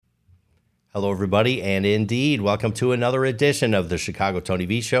Hello, everybody, and indeed, welcome to another edition of the Chicago Tony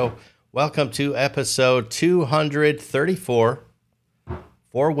V Show. Welcome to episode 234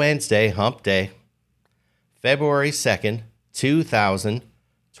 for Wednesday, Hump Day, February 2nd,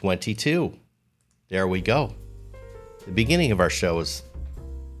 2022. There we go. The beginning of our show is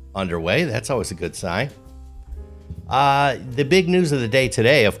underway. That's always a good sign. The big news of the day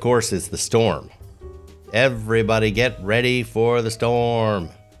today, of course, is the storm. Everybody get ready for the storm.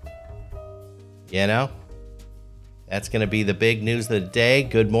 You know, that's going to be the big news of the day.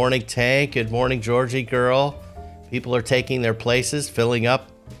 Good morning, Tank. Good morning, Georgie girl. People are taking their places, filling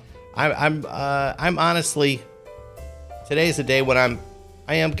up. I'm honestly, today's a day when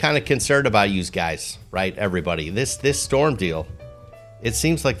I am kind of concerned about you guys, right? Everybody, this storm deal, it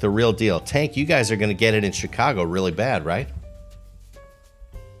seems like the real deal. Tank, you guys are going to get it in Chicago really bad, right?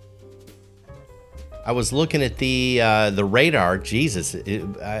 I was looking at the radar. Jesus,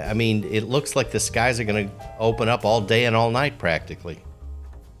 it looks like the skies are going to open up all day and all night practically.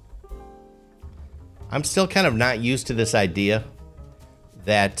 I'm still kind of not used to this idea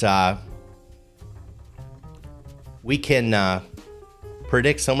that we can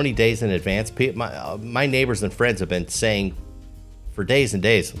predict so many days in advance. My neighbors and friends have been saying for days and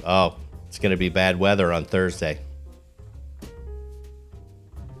days, oh, it's going to be bad weather on Thursday.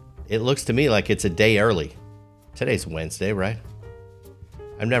 It looks to me like it's a day early. Today's Wednesday, right?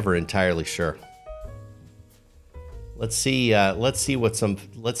 I'm never entirely sure. Let's see what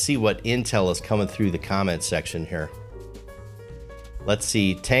intel is coming through the comment section here. Let's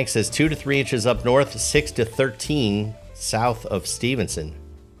see. Tank says 2 to 3 inches up north, 6 to 13 south of Stevenson.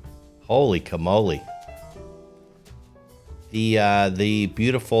 Holy camole. The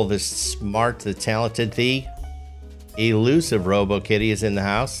beautiful, the smart, the talented, the elusive RoboKitty is in the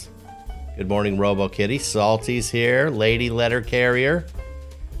house. Good morning, RoboKitty. Salty's here. Lady Letter Carrier.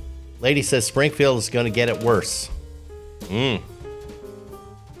 Lady says Springfield is going to get it worse. It's going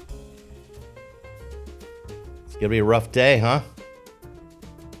to be a rough day, huh?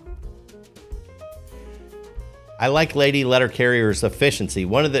 I like Lady Letter Carrier's efficiency.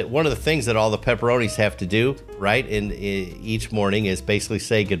 One of the things that all the pepperonis have to do, right, in each morning is basically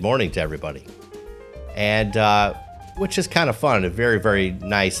say good morning to everybody. And which is kind of fun and very, very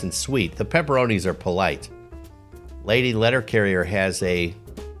nice and sweet. The pepperonis are polite. Lady Letter Carrier has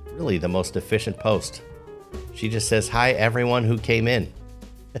really the most efficient post. She just says, hi, everyone who came in.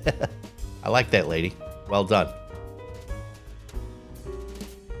 I like that, lady. Well done.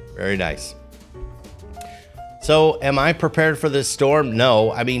 Very nice. So, am I prepared for this storm?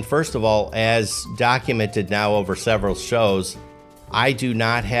 No. I mean, first of all, as documented now over several shows, I do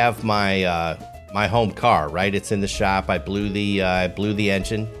not have my home car, right? It's in the shop. I blew the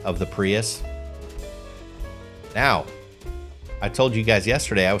engine of the Prius. Now, I told you guys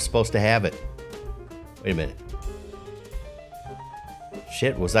yesterday I was supposed to have it. Wait a minute.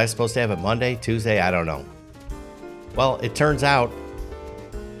 Shit, was I supposed to have it Monday, Tuesday? I don't know. Well, it turns out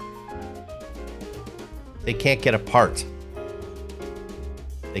they can't get a part.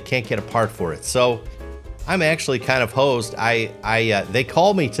 They can't get a part for it. So I'm actually kind of hosed. They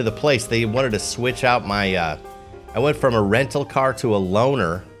called me to the place. They wanted to switch out my, I went from a rental car to a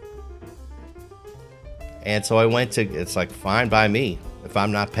loaner. And so I went to, it's like, fine by me if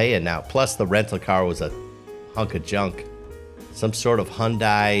I'm not paying now. Plus the rental car was a hunk of junk. Some sort of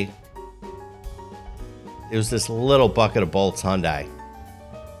Hyundai. It was this little bucket of bolts Hyundai.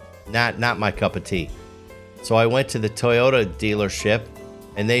 Not my cup of tea. So I went to the Toyota dealership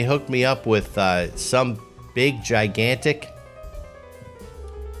and they hooked me up with some big, gigantic,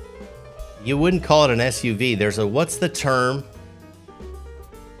 you wouldn't call it an SUV. There's what's the term?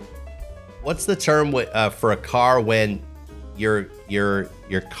 What's the term for a car when you're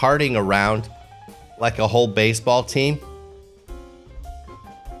carting around like a whole baseball team?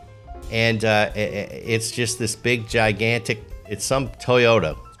 And it's just this big, gigantic, it's some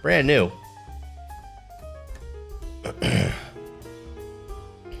Toyota. It's brand new.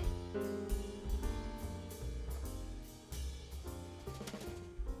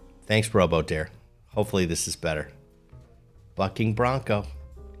 Thanks, Robo Dare. Hopefully this is better. Bucking Bronco.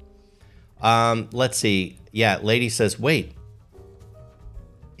 Let's see. Yeah, lady says, wait.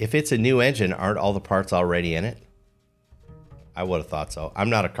 If it's a new engine, aren't all the parts already in it? I would have thought so. I'm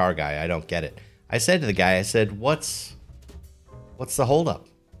not a car guy. I don't get it. I said to the guy, I said, what's the holdup?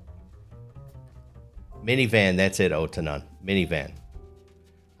 Minivan, that's it, oh to none. Minivan.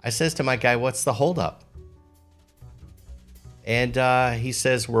 I says to my guy, what's the holdup? And he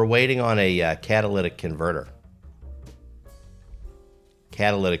says, we're waiting on a catalytic converter.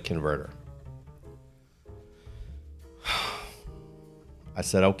 Catalytic converter. I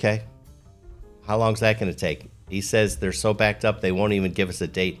said, okay. How long's that going to take? He says they're so backed up they won't even give us a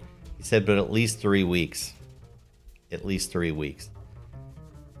date. He said, but at least 3 weeks. At least 3 weeks.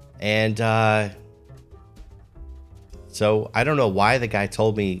 And so I don't know why the guy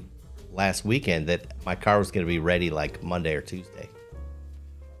told me last weekend that my car was going to be ready like Monday or Tuesday.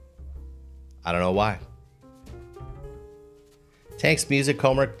 I don't know why. Tank's music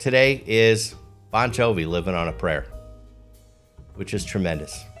homework today is Bon Jovi, Living on a Prayer, which is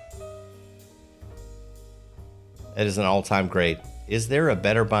tremendous. That is an all-time great. Is there a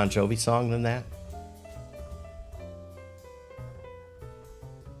better Bon Jovi song than that?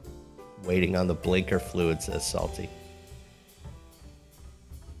 Waiting on the blinker fluid, says Salty.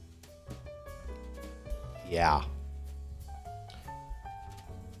 Yeah.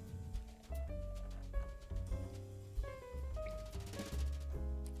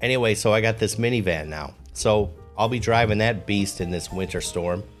 Anyway, so I got this minivan now. So I'll be driving that beast in this winter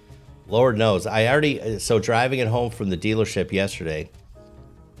storm. Lord knows. So driving it home from the dealership yesterday,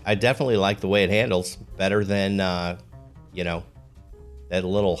 I definitely like the way it handles. Better than, that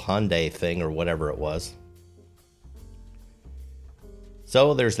little Hyundai thing or whatever it was.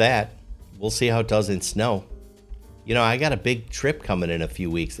 So there's that. We'll see how it does in snow. I got a big trip coming in a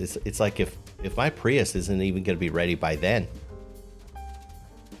few weeks. It's like if my Prius isn't even going to be ready by then.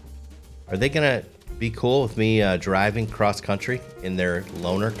 Are they going to be cool with me driving cross country in their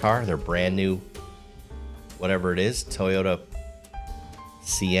loaner car, their brand new, whatever it is, Toyota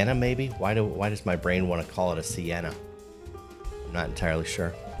Sienna maybe? Why does my brain want to call it a Sienna? I'm not entirely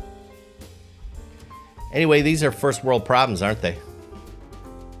sure. Anyway, these are first world problems, aren't they?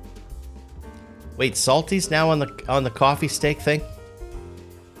 Wait, Salty's now on the coffee steak thing?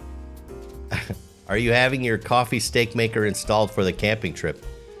 Are you having your coffee steak maker installed for the camping trip?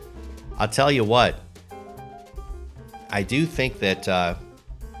 I'll tell you what. I do think that,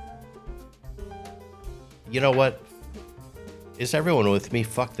 you know what? Is everyone with me?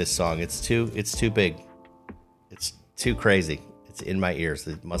 Fuck this song. It's too big. It's too crazy. It's in my ears.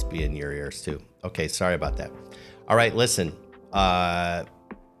 It must be in your ears too. Okay, sorry about that. All right, listen.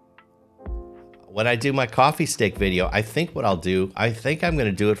 When I do my coffee steak video, I think what I'll do, I think I'm going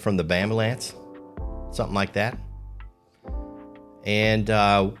to do it from the Bambulance. Something like that. And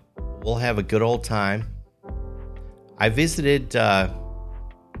we'll have a good old time. I visited the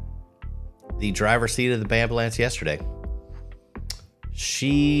driver's seat of the Bambulance yesterday.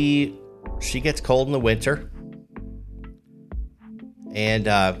 She gets cold in the winter. And,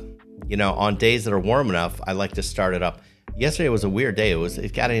 on days that are warm enough, I like to start it up. Yesterday was a weird day.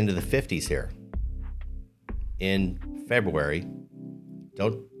 It got into the 50s here in February.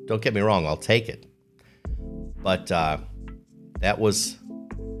 Don't get me wrong. I'll take it. But that was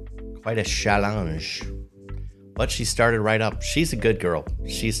quite a challenge. But she started right up. She's a good girl.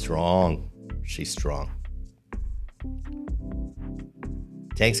 She's strong.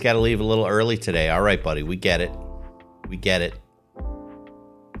 Tank's got to leave a little early today. All right, buddy. We get it.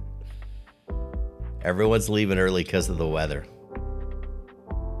 Everyone's leaving early because of the weather.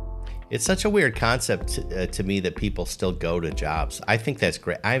 It's such a weird concept to me that people still go to jobs. I think that's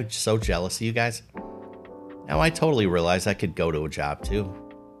great. I'm so jealous of you guys. Now I totally realize I could go to a job too.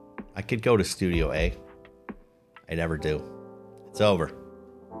 I could go to Studio A. I never do. It's over.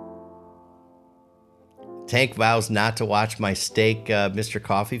 Tank vows not to watch my steak Mr.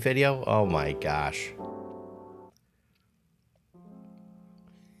 Coffee video. Oh my gosh.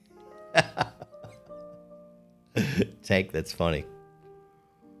 Tank, that's funny.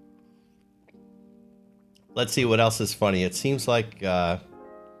 Let's see what else is funny. It seems like, this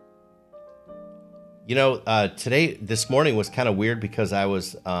morning was kind of weird because I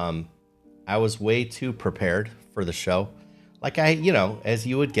was way too prepared for the show. Like as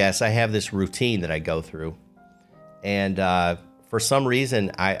you would guess, I have this routine that I go through. And for some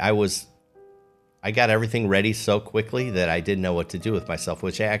reason, I got everything ready so quickly that I didn't know what to do with myself,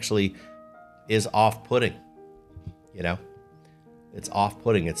 which actually is off-putting. It's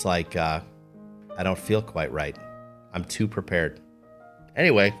off-putting. It's like I don't feel quite right. I'm too prepared.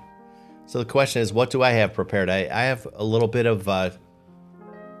 Anyway, so the question is, what do I have prepared? I have a little bit of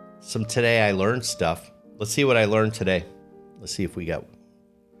some Today I Learned stuff. Let's see what I learned today. Let's see if we got...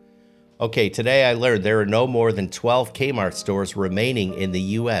 Okay, today I learned there are no more than 12 Kmart stores remaining in the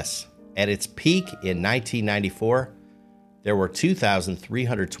U.S. At its peak in 1994, there were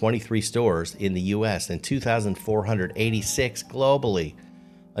 2,323 stores in the U.S. and 2,486 globally.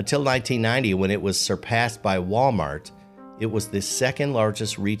 Until 1990, when it was surpassed by Walmart, it was the second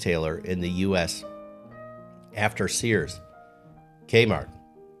largest retailer in the U.S. after Sears. Kmart.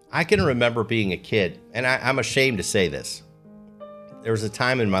 I can remember being a kid, and I'm ashamed to say this. There was a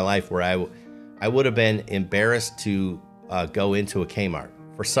time in my life where I would have been embarrassed to go into a Kmart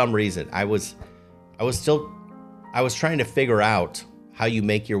for some reason. I was trying to figure out how you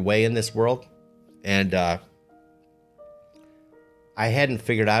make your way in this world, and I hadn't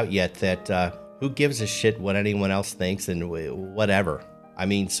figured out yet that who gives a shit what anyone else thinks and whatever. I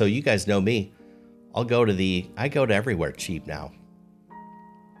mean, so you guys know me. I go to everywhere cheap now.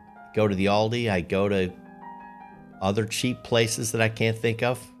 I go to the Aldi. I go to other cheap places that I can't think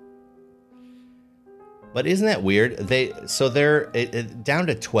of. But isn't that weird? They're down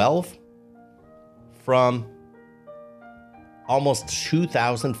to 12 from almost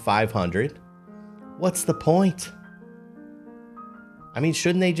 2,500. What's the point? I mean,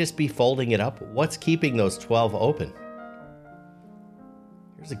 shouldn't they just be folding it up? What's keeping those 12 open?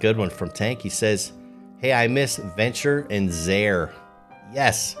 Here's a good one from Tank. He says, hey, I miss Venture and Zare.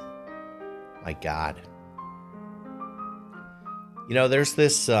 Yes. My God. You know, there's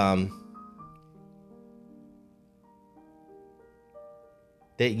this... there's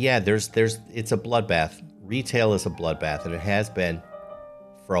it's a bloodbath. Retail is a bloodbath, and it has been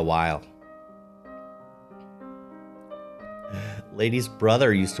for a while. Lady's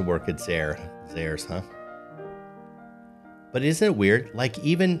brother used to work at Zare's, huh? But isn't it weird? Like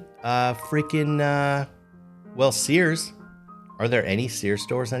even Sears. Are there any Sears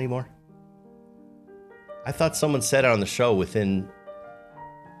stores anymore? I thought someone said it on the show within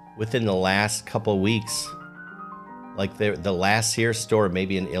the last couple of weeks. Like the last Sears store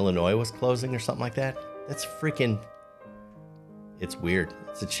maybe in Illinois was closing or something like that. That's freaking... It's weird.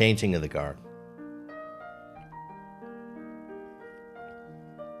 It's a changing of the guard.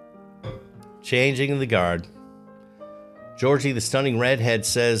 Changing of the guard. Georgie the Stunning Redhead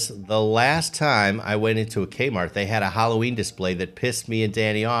says, the last time I went into a Kmart, they had a Halloween display that pissed me and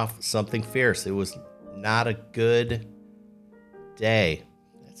Danny off. Something fierce. It was not a good day.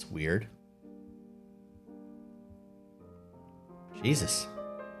 That's weird. Jesus.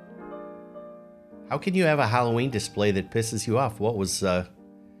 How can you have a Halloween display that pisses you off? What was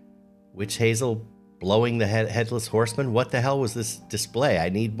Witch Hazel blowing the headless horseman? What the hell was this display? I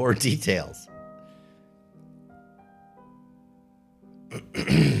need more details.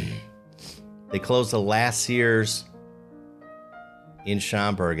 They closed the last Sears in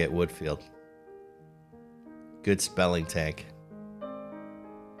Schaumburg at Woodfield. Good spelling, Tank.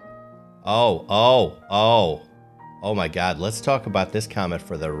 Oh my God. Let's talk about this comment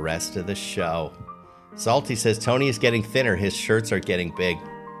for the rest of the show. Salty says, Tony is getting thinner. His shirts are getting big.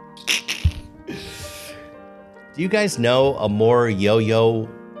 Do you guys know a more yo-yo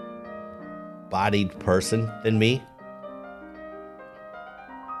bodied person than me?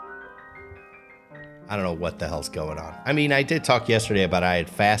 I don't know what the hell's going on. I mean, I did talk yesterday about I had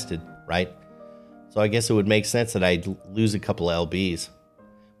fasted, right? So I guess it would make sense that I'd lose a couple of lbs.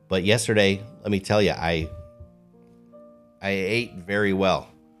 But yesterday, let me tell you, I ate very well.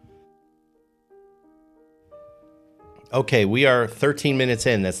 Okay, we are 13 minutes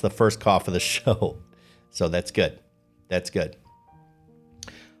in. That's the first cough of the show. So that's good. That's good.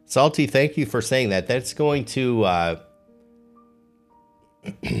 Salty, thank you for saying that. That's going to...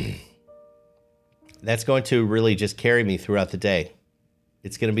 that's going to really just carry me throughout the day.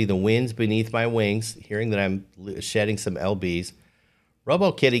 It's going to be the winds beneath my wings, hearing that I'm shedding some lbs.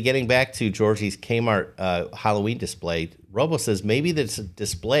 Robo Kitty, getting back to Georgie's Kmart Halloween display. Robo says maybe the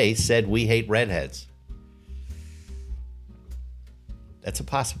display said we hate redheads. That's a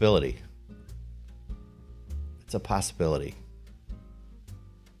possibility. It's a possibility.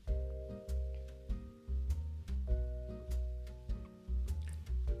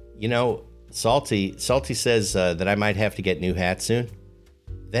 You know, Salty says that I might have to get new hats soon.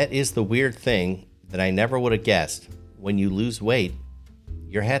 That is the weird thing that I never would have guessed. When you lose weight,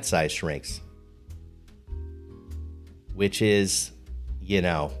 your hat size shrinks. Which is, you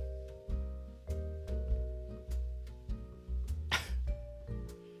know...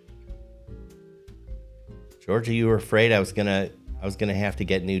 Georgia, you were afraid I was gonna have to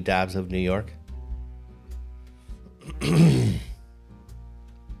get new Dobbs of New York?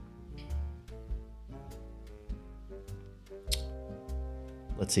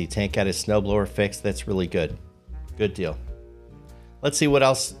 Let's see, Tank got his snowblower fixed. That's really good. Good deal. Let's see what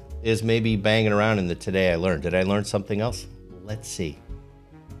else is maybe banging around in the Today I Learned. Did I learn something else? Let's see.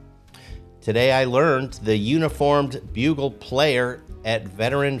 Today I learned the uniformed bugle player at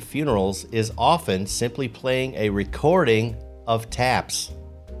veteran funerals is often simply playing a recording of taps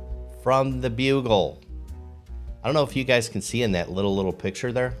from the bugle. I don't know if you guys can see in that little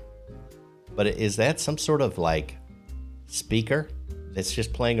picture there, but is that some sort of like speaker that's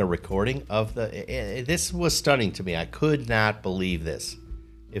just playing a recording of the... This was stunning to me. I could not believe this,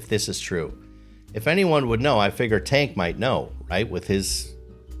 if this is true. If anyone would know, I figure Tank might know, right? With his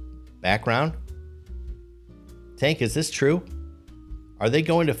background. Tank, is this true? Are they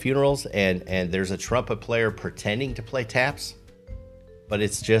going to funerals and there's a trumpet player pretending to play taps? But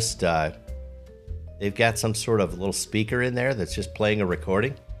it's just, they've got some sort of little speaker in there that's just playing a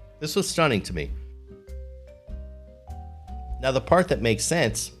recording. This was stunning to me. Now, the part that makes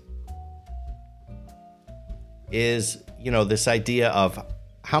sense is, this idea of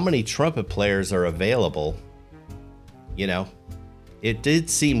how many trumpet players are available. It did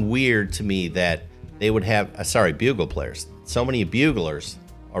seem weird to me that they would have, bugle players, so many buglers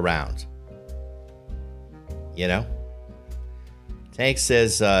around. Tank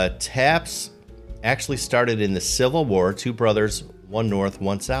says taps actually started in the Civil War, 2 brothers, 1 north,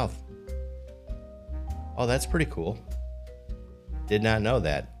 1 south. Oh, that's pretty cool. Did not know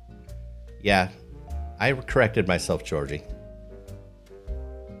that. Yeah, I corrected myself, Georgie.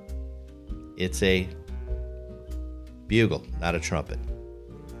 It's a bugle, not a trumpet.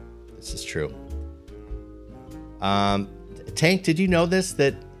 This is true. Tank, did you know this?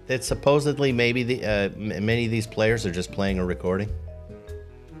 That supposedly maybe many of these players are just playing a recording?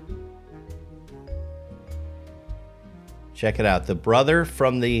 Check it out. The brother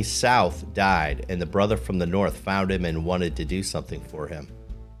from the south died, and the brother from the north found him and wanted to do something for him.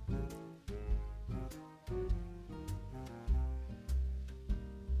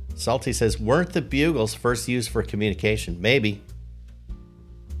 Salty says, weren't the bugles first used for communication? Maybe.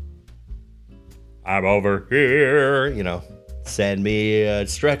 I'm over here, send me a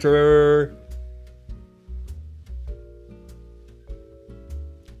stretcher.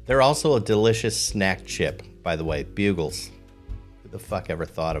 They're also a delicious snack chip, by the way, bugles. Who the fuck ever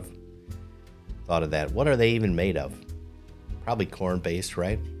thought of that? What are they even made of? Probably corn-based,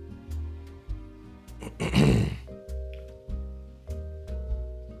 right?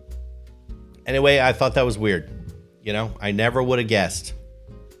 Anyway, I thought that was weird. I never would have guessed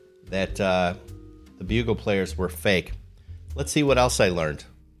that the bugle players were fake. Let's see what else I learned.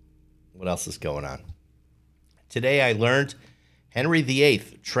 What else is going on? Today I learned Henry VIII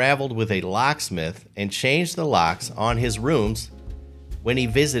traveled with a locksmith and changed the locks on his rooms when he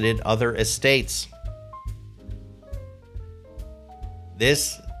visited other estates.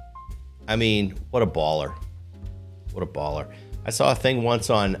 What a baller. What a baller. I saw a thing once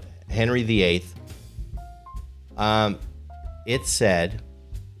on Henry VIII. It said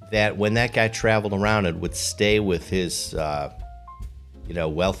that when that guy traveled around and would stay with his,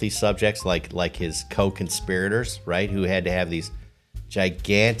 wealthy subjects, like his co-conspirators, right, who had to have these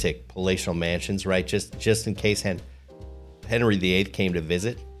gigantic palatial mansions, right, just in case Henry VIII came to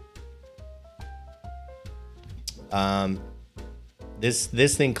visit.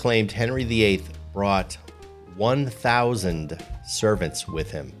 This thing claimed Henry VIII brought 1,000 servants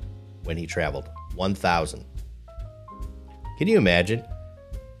with him when he traveled. 1,000. Can you imagine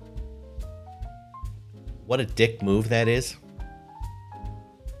what a dick move that is?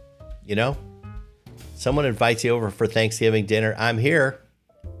 Someone invites you over for Thanksgiving dinner. I'm here.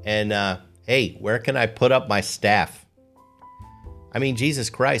 And, hey, where can I put up my staff? I mean, Jesus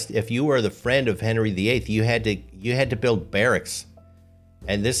Christ, if you were the friend of Henry VIII, you had to build barracks.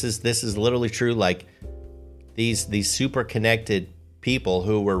 And this is literally true. Like these super connected people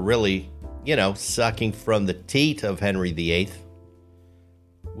who were really, sucking from the teat of Henry VIII,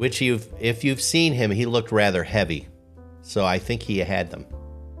 which if you've seen him, he looked rather heavy. So I think he had them.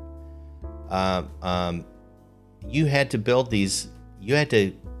 You had to build these,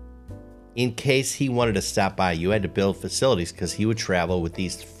 in case he wanted to stop by, you had to build facilities because he would travel with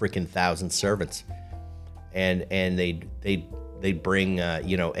these freaking 1,000 servants. And they'd bring,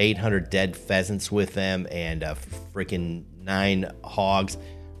 800 dead pheasants with them and freaking 9 hogs.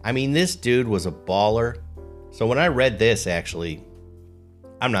 I mean, this dude was a baller. So when I read this, actually,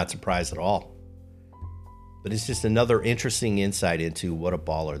 I'm not surprised at all. But it's just another interesting insight into what a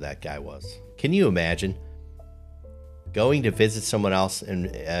baller that guy was. Can you imagine going to visit someone else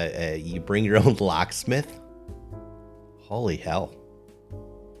and you bring your own locksmith? Holy hell.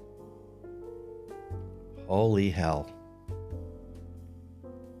 Holy hell.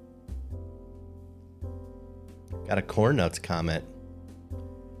 Got a Corn Nuts comment.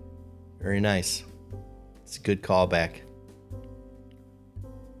 Very nice. It's a good callback.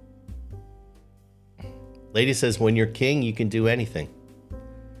 Lady says, when you're king, you can do anything.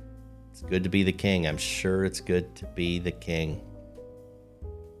 It's good to be the king. I'm sure it's good to be the king.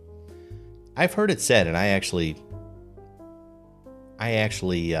 I've heard it said, and I actually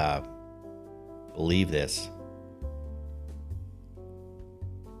believe this.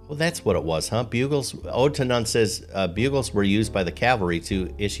 Well, that's what it was, huh? Bugles. Ode to None says bugles were used by the cavalry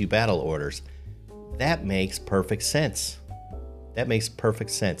to issue battle orders. that makes perfect sense. That makes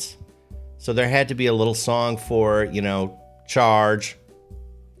perfect sense. So there had to be a little song for, Charge.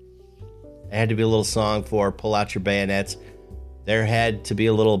 There had to be a little song for Pull Out Your Bayonets. There had to be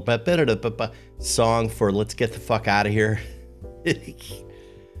a little song for Let's Get the Fuck Out of Here.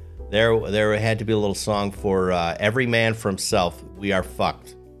 There had to be a little song for Every Man for Himself. We Are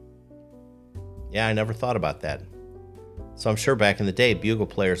Fucked. Yeah, I never thought about that. So I'm sure back in the day, bugle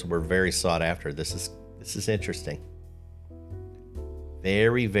players were very sought after. This is interesting.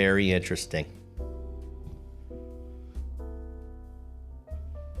 Very, very interesting.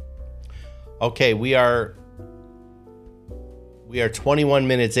 Okay, we are 21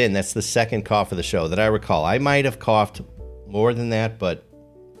 minutes in. That's the second cough of the show that I recall. I might have coughed more than that, but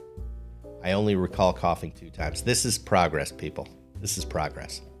I only recall coughing 2 times. This is progress, people. This is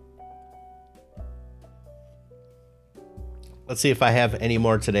progress. Let's see if I have any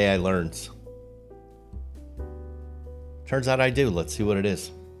more Today I Learned. Turns out I do. Let's see what it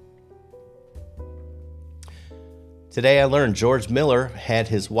is. Today I learned George Miller had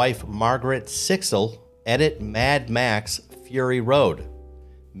his wife Margaret Sixel edit Mad Max Fury Road.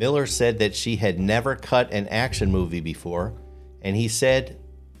 Miller said that she had never cut an action movie before, and he said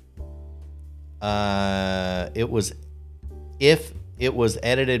if it was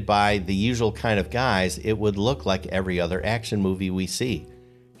edited by the usual kind of guys, it would look like every other action movie we see.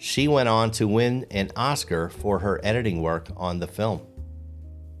 She went on to win an Oscar for her editing work on the film.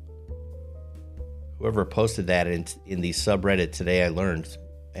 Whoever posted that in the subreddit Today I Learned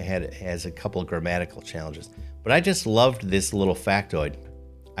has a couple of grammatical challenges. But I just loved this little factoid.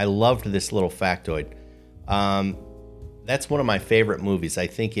 That's one of my favorite movies. I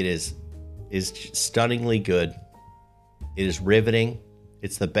think it is stunningly good. It is riveting.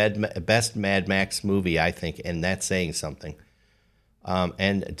 It's the best Mad Max movie, I think, and that's saying something.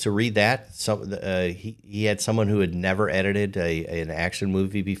 And to read that, he had someone who had never edited an action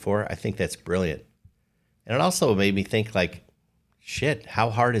movie before. I think that's brilliant. And it also made me think, like, shit,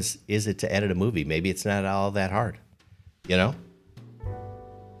 how hard is it to edit a movie? Maybe it's not all that hard,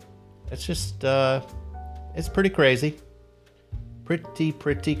 It's just, it's pretty crazy.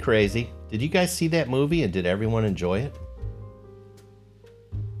 Pretty crazy. Did you guys see that movie, and did everyone enjoy it?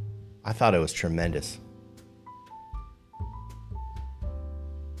 I thought it was tremendous.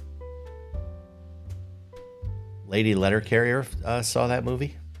 Lady Lettercarrier saw that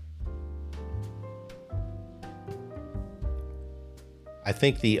movie. I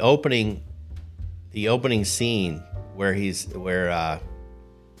think the opening scene where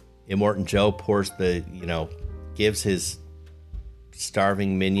Immortan Joe gives his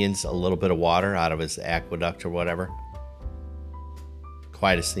starving minions a little bit of water out of his aqueduct or whatever.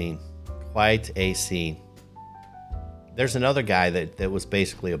 Quite a scene. There's another guy that was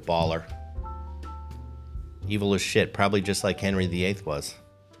basically a baller. Evil as shit, probably just like Henry VIII was.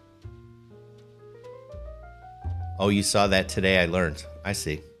 Oh, you saw that Today I Learned. I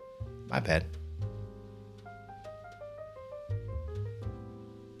see. My bad.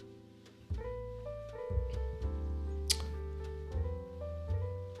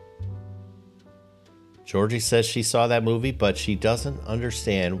 Georgie says she saw that movie, but she doesn't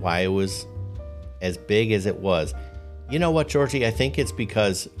understand why it was as big as it was. You know what, Georgie? I think it's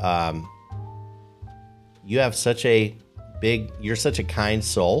because you're such a kind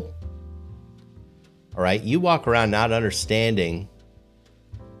soul. All right, you walk around not understanding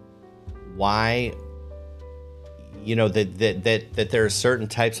why, that there are certain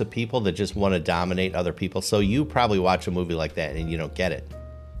types of people that just want to dominate other people. So you probably watch a movie like that and you don't get it.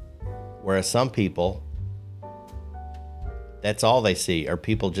 Whereas some people, that's all they see are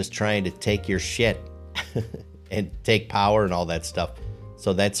people just trying to take your shit and take power and all that stuff.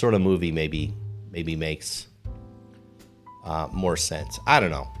 So that sort of movie maybe makes more sense. I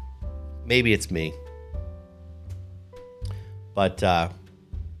don't know. Maybe it's me. But I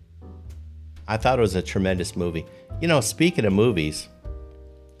thought it was a tremendous movie. Speaking of movies,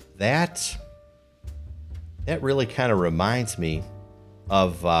 that really kind of reminds me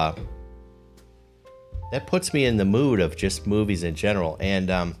of... that puts me in the mood of just movies in general. And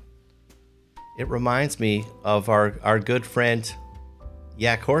it reminds me of our good friend,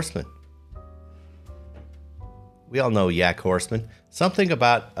 Yak Horseman. We all know Yak Horseman. Something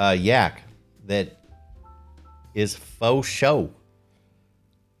about Yak that is faux show.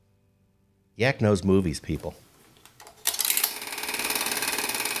 Yak knows movies, people.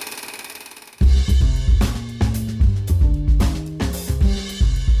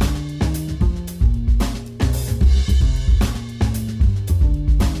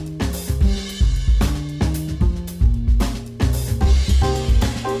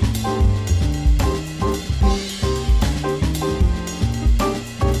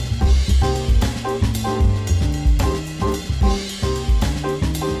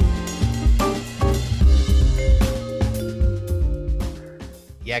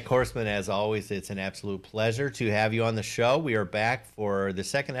 Yak Horseman, as always, it's an absolute pleasure to have you on the show. We are back for the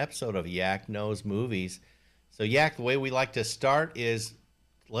second episode of Yak Knows Movies. So, Yak, the way we like to start is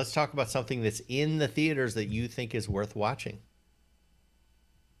let's talk about something that's in the theaters that you think is worth watching.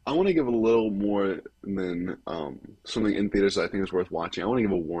 I want to give a little more than something in theaters that I think is worth watching. I want to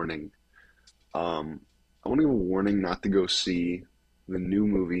give a warning. I want to give a warning not to go see the new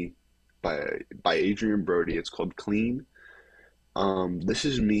movie by Adrian Brody. It's called Clean. This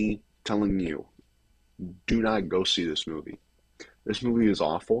is me telling you, do not go see this movie. This movie is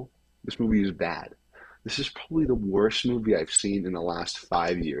awful. This movie is bad. This is probably the worst movie I've seen in the last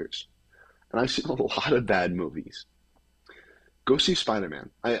 5 years. And I've seen a lot of bad movies. Go see Spider-Man.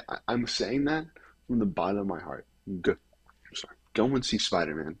 I'm saying that from the bottom of my heart. Go, sorry. Go and see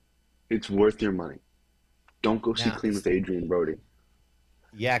Spider-Man. It's worth your money. Don't go see Now, Clean with Adrian Brody.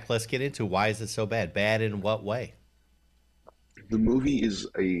 Yak, let's get into why is it so bad? Bad in what way? The movie is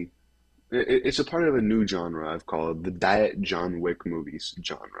it's a part of a new genre I've called the Diet John Wick movies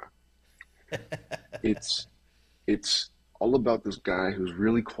genre. It's it's all about this guy who's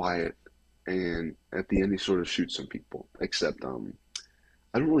really quiet, and at the end he sort of shoots some people. Except I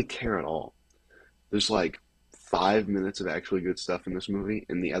don't really care at all. There's like 5 minutes of actually good stuff in this movie,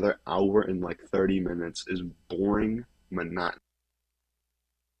 and the other hour and like 30 minutes is boring, monotonous.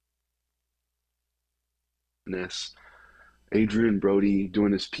 Adrian Brody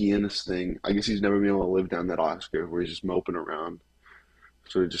doing his pianist thing. I guess he's never been able to live down that Oscar where he's just moping around.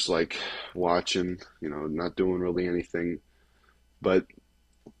 Sort of just like watching, not doing really anything. But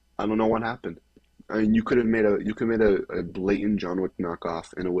I don't know what happened. I mean, you could have made a blatant John Wick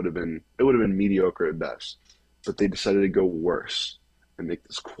knockoff, and it would have been mediocre at best. But they decided to go worse and make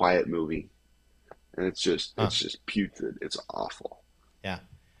this quiet movie, and Huh. it's just putrid. It's awful. Yeah.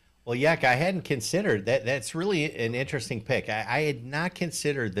 Well, Yak, I hadn't considered that. That's really an interesting pick. I had not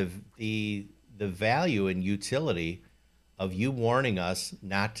considered the value and utility of you warning us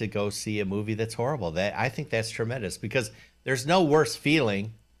not to go see a movie that's horrible. That I think that's tremendous because there's no worse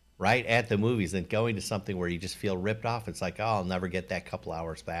feeling, right, at the movies than going to something where you just feel ripped off. It's like, oh, I'll never get that couple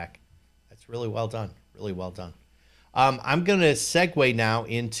hours back. That's really well done. Really well done. I'm going to segue now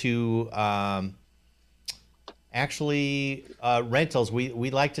into actually rentals.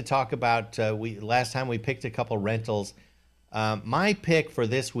 We like to talk about. We last time we picked a couple rentals. My pick for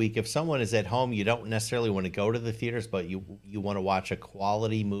this week, if someone is at home, you don't necessarily want to go to the theaters, but you want to watch a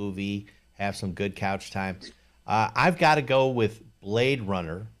quality movie, have some good couch time. I've got to go with Blade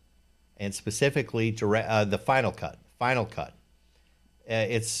Runner, and specifically the final cut. Final cut.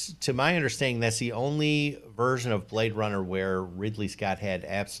 It's to my understanding that's the only version of Blade Runner where Ridley Scott had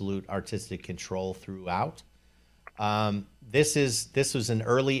absolute artistic control throughout. This was an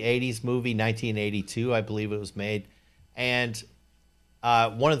early '80s movie, 1982, I believe it was made, and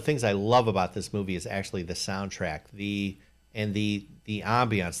one of the things I love about this movie is actually the soundtrack, the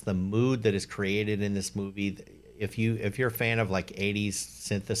ambiance, the mood that is created in this movie. If you're a fan of like '80s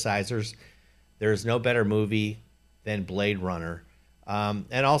synthesizers, there's no better movie than Blade Runner.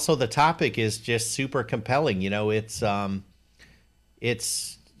 And also the topic is just super compelling.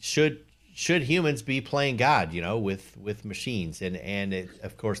 It's should humans be playing God, with machines,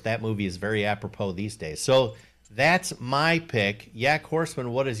 of course that movie is very apropos these days. So that's my pick. Yak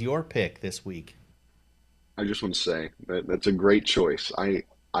Horseman, what is your pick this week? I just want to say that that's a great choice. I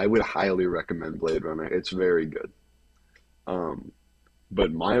would highly recommend Blade Runner. It's very good. Um,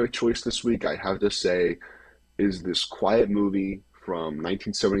 but my choice this week, I have to say, is this quiet movie from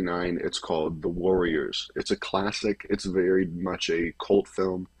 1979. It's called The Warriors. It's a classic. It's very much a cult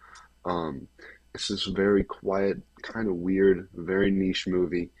film. Um, it's this very quiet, kind of weird, very niche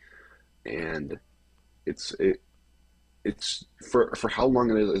movie, and it's it it's for how long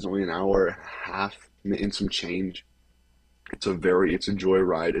it is. It's only an hour and a half and some change. It's a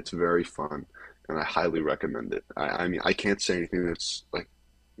joyride. It's very fun, and I highly recommend it. I mean, I can't say anything that's like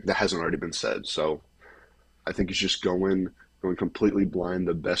that hasn't already been said. So I think it's just going completely blind,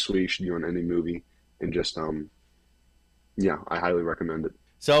 the best way you should do on any movie, and just yeah, I highly recommend it.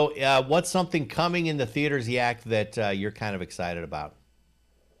 So what's something coming in the theaters, Yak, that you're kind of excited about?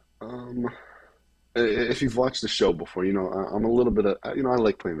 Um, if you've watched the show before, I'm a little bit of I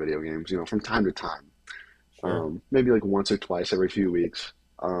like playing video games, from time to time. Sure. Maybe like once or twice every few weeks.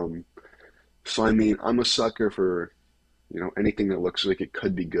 Um, so I mean, I'm a sucker for anything that looks like it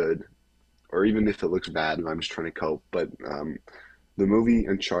could be good, or even if it looks bad, and I'm just trying to cope. But the movie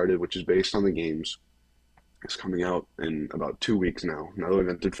Uncharted, which is based on the games, is coming out in about 2 weeks now. Now that we've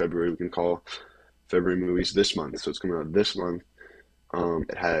entered February, we can call February movies this month. So it's coming out this month.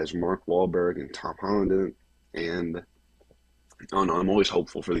 It has Mark Wahlberg and Tom Holland in it, and Oh no, I'm always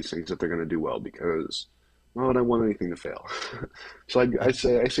hopeful for these things that they're going to do well because, well, I don't want anything to fail. So I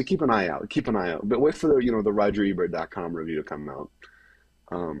say keep an eye out, keep an eye out, but wait for the RogerEbert.com review to come out.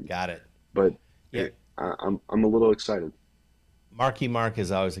 Um, Got it. but Yeah. I'm a little excited. Marky Mark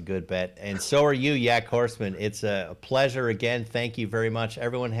is always a good bet. And so are you, Yak Horseman. It's a pleasure again. Thank you very much.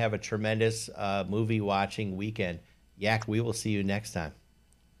 Everyone have a tremendous movie watching weekend. Yak, we will see you next time.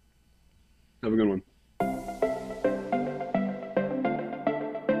 Have a good one.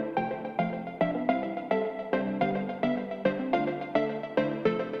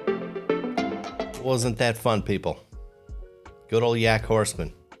 Wasn't that fun, people? Good old Yak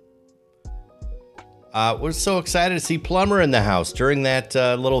Horseman. We're so excited to see Plumber in the house during that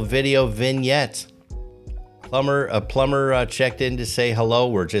little video vignette. Plumber checked in to say hello.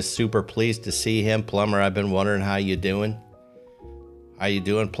 We're just super pleased to see him. Plumber, I've been wondering how you doing. How you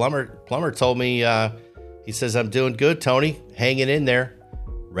doing? Plumber told me, he says, I'm doing good, Tony. Hanging in there.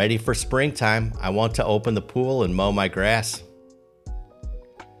 Ready for springtime. I want to open the pool and mow my grass.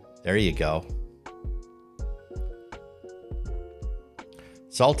 There you go.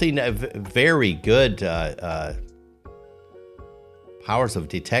 Salty, very good powers of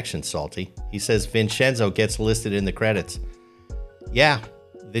detection, Salty. He says Vincenzo gets listed in the credits. Yeah,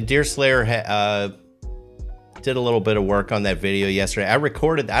 the Deer Slayer did a little bit of work on that video yesterday. I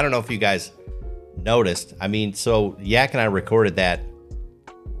don't know if you guys noticed. I mean, so Yak and I recorded that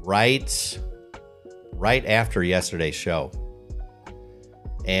right after yesterday's show.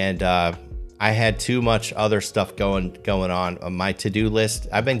 And I had too much other stuff going on my to-do list.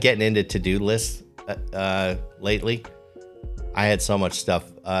 I've been getting into to-do lists lately. I had so much stuff.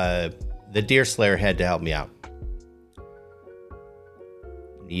 The Deer Slayer had to help me out.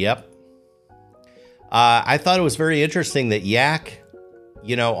 Yep. I thought it was very interesting that Yak,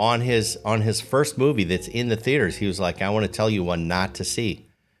 on his first movie that's in the theaters, he was like, I want to tell you one not to see.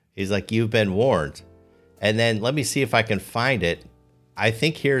 He's like, you've been warned. And then let me see if I can find it. I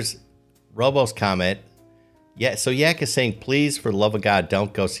think here's Robo's comment. Yeah, so Yak is saying, please, for the love of God,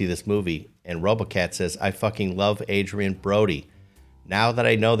 don't go see this movie. And RoboCat says, I fucking love Adrian Brody. Now that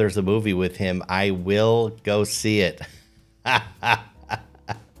I know there's a movie with him, I will go see it.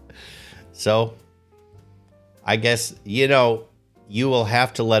 So, I guess, you will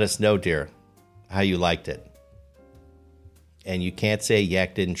have to let us know, dear, how you liked it. And you can't say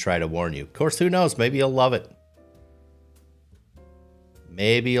Yak didn't try to warn you. Of course, who knows? Maybe you'll love it.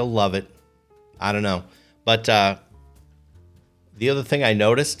 Maybe you'll love it. I don't know. But the other thing I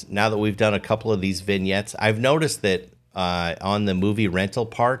noticed, now that we've done a couple of these vignettes, I've noticed that on the movie rental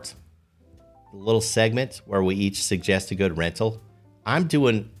part, the little segment where we each suggest a good rental, I'm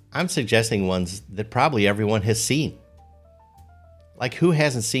suggesting ones that probably everyone has seen. Like, who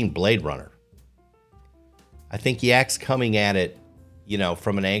hasn't seen Blade Runner? I think Yak's coming at it,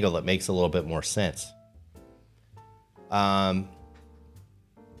 from an angle that makes a little bit more sense.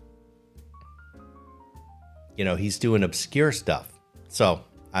 He's doing obscure stuff. So,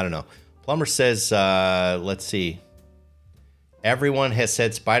 I don't know. Plumber says, let's see. Everyone has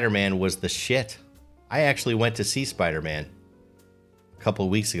said Spider-Man was the shit. I actually went to see Spider-Man a couple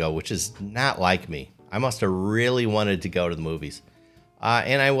of weeks ago, which is not like me. I must have really wanted to go to the movies.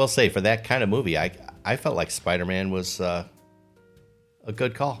 And I will say, for that kind of movie, I felt like Spider-Man was a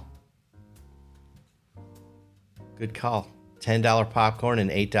good call. Good call. $10 popcorn and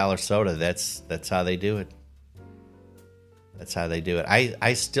 $8 soda. That's how they do it. That's how they do it.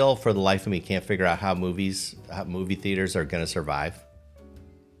 I still, for the life of me, can't figure out how movie theaters are going to survive.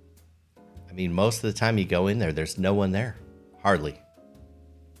 I mean, most of the time you go in there, there's no one there. Hardly.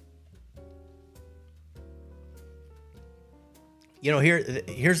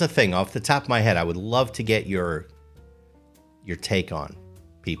 Here's the thing. Off the top of my head, I would love to get your take on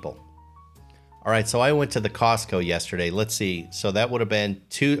people. All right, so I went to the Costco yesterday. Let's see. So that would have been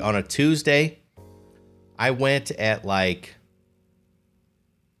on a Tuesday. I went at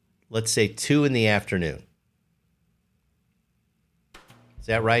let's say 2 in the afternoon. Is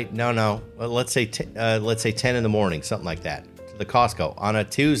that right? No. Well, let's say 10 in the morning, something like that. To the Costco on a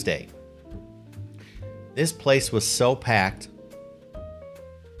Tuesday. This place was so packed.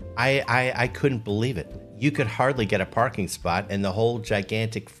 I couldn't believe it. You could hardly get a parking spot in the whole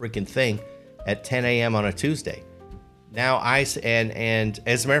gigantic freaking thing at 10 a.m. on a Tuesday. Now and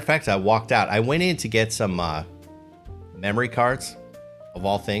as a matter of fact, I walked out. I went in to get some memory cards, of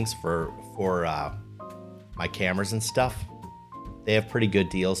all things, for my cameras and stuff. They have pretty good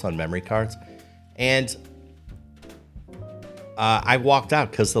deals on memory cards, and I walked out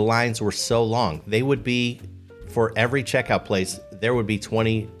because the lines were so long. They would be, for every checkout place, there would be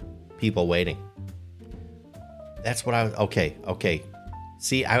 20 people waiting. That's what I was. Okay.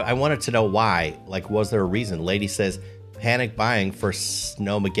 See, I wanted to know why. Like, was there a reason? Lady says, panic buying for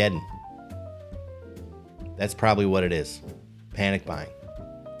Snowmageddon. That's probably what it is. Panic buying.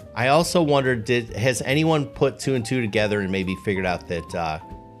 I also wondered, has anyone put two and two together and maybe figured out that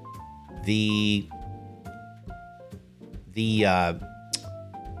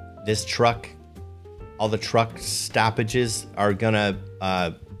this truck, all the truck stoppages are gonna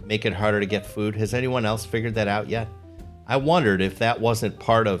make it harder to get food? Has anyone else figured that out yet? I wondered if that wasn't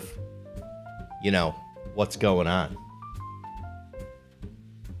part of, what's going on.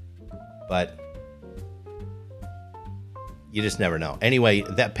 But you just never know. Anyway,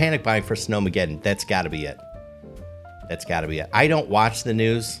 that panic buying for Snowmageddon, that's got to be it. I don't watch the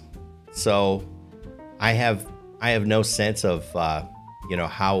news, so I have no sense of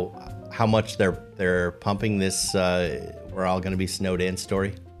how much they're pumping this we're all going to be snowed in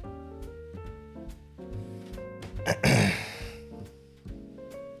story.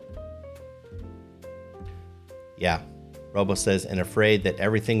 Yeah. Robo says, and afraid that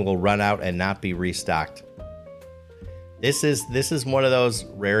everything will run out and not be restocked. This is one of those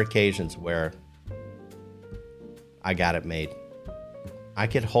rare occasions where I got it made. I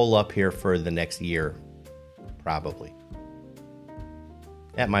could hole up here for the next year, probably.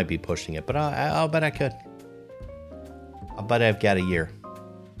 That might be pushing it, but I'll bet I could. I'll bet I've got a year.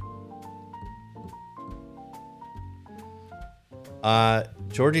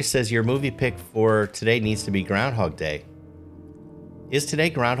 Georgie says your movie pick for today needs to be Groundhog Day. Is today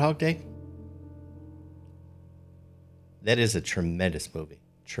Groundhog Day? That is a tremendous movie.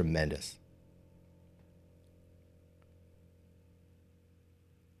 Tremendous.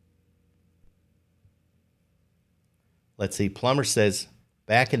 Let's see. Plumber says,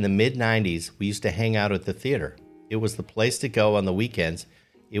 back in the mid-90s, we used to hang out at the theater. It was the place to go on the weekends.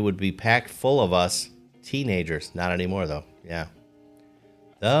 It would be packed full of us teenagers. Not anymore, though. Yeah.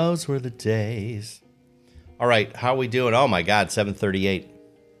 Those were the days. All right. How are we doing? Oh, my God. 7:38.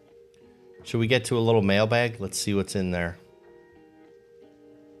 Should we get to a little mailbag? Let's see what's in there.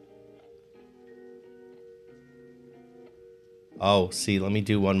 Oh, see, let me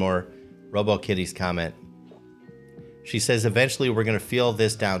do one more. RoboKitty's comment. She says, eventually we're going to feel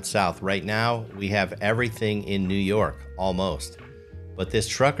this down south. Right now, we have everything in New York, almost. But this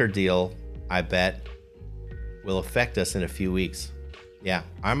trucker deal, I bet, will affect us in a few weeks. Yeah,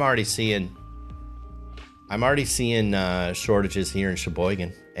 I'm already seeing shortages here in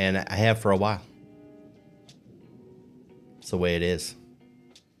Sheboygan, and I have for a while. It's the way it is.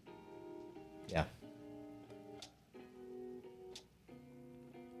 Yeah.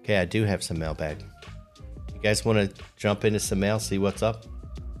 Okay, I do have some mailbag. You guys want to jump into some mail, see what's up?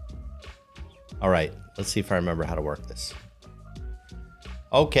 All right, let's see if I remember how to work this.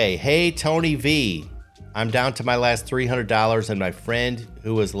 Okay, hey, Tony V. I'm down to my last $300, and my friend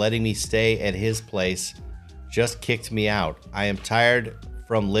who was letting me stay at his place just kicked me out. I am tired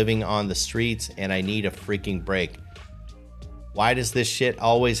from living on the streets, and I need a freaking break. Why does this shit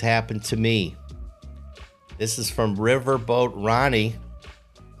always happen to me? This is from Riverboat Ronnie,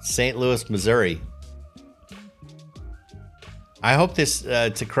 St. Louis, Missouri. I hope this,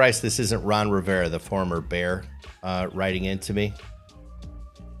 to Christ, this isn't Ron Rivera, the former bear, writing into me.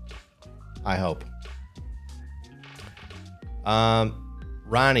 I hope.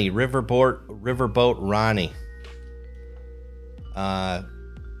 Ronnie, Riverboat Ronnie.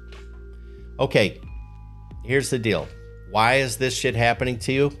 Okay, here's the deal. Why is this shit happening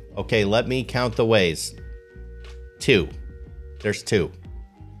to you? Okay, let me count the ways. 2. There's 2.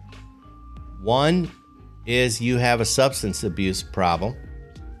 1 is you have a substance abuse problem.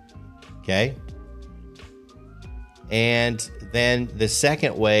 Okay? And then the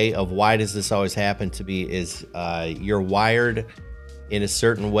second way of why does this always happen to me is you're wired in a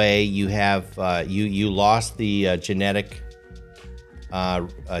certain way. You have you lost the genetic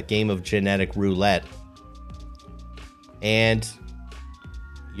game of genetic roulette, and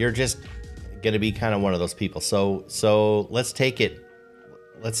you're just going to be kind of one of those people. So let's take it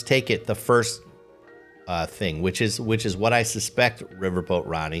the first thing, which is what I suspect, Riverboat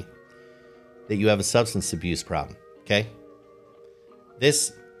Ronnie, that you have a substance abuse problem. Okay. I'm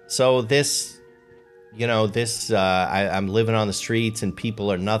living on the streets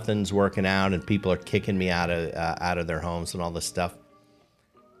and nothing's working out and people are kicking me out of their homes and all this stuff.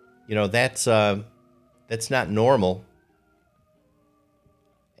 That's not normal.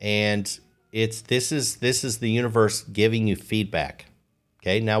 And this is the universe giving you feedback.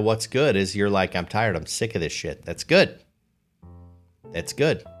 Okay. Now what's good is you're like, I'm tired. I'm sick of this shit. That's good.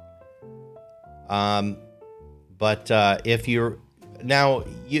 But if you're now,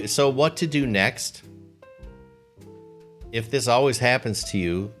 so what to do next if this always happens to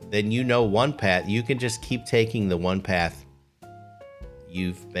you, then you know one path. You can just keep taking the one path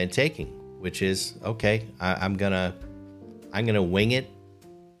you've been taking, which is, okay, I'm gonna wing it.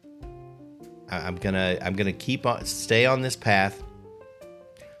 I'm gonna stay on this path.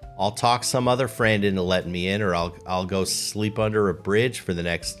 I'll talk some other friend into letting me in, or I'll go sleep under a bridge for the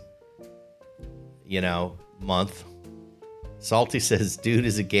next, month. Salty says, dude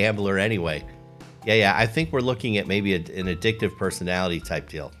is a gambler anyway. Yeah, I think we're looking at maybe an addictive personality type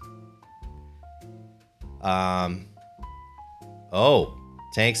deal.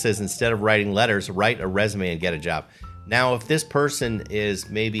 Tank says, instead of writing letters, write a resume and get a job. Now, if this person is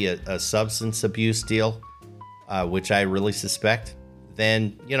maybe a substance abuse deal, which I really suspect,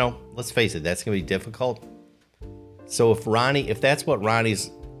 then, let's face it, that's going to be difficult. So if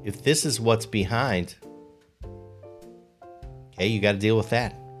this is what's behind, okay, you got to deal with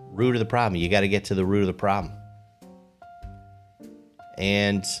that. Root of the problem. You got to get to the root of the problem.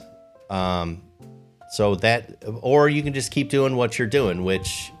 And so that, or you can just keep doing what you're doing,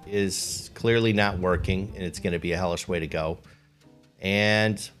 which is clearly not working, and it's going to be a hellish way to go.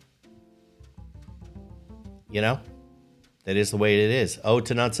 And, that is the way it is.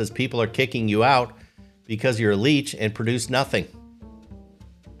 Tanut says, people are kicking you out because you're a leech and produce nothing.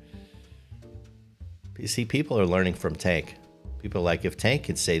 You see, people are learning from Tank. People are like, if Tank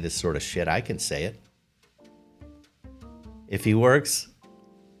can say this sort of shit, I can say it. If he works,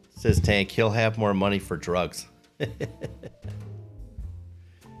 says Tank, he'll have more money for drugs.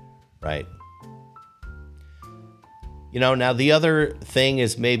 Right. Now the other thing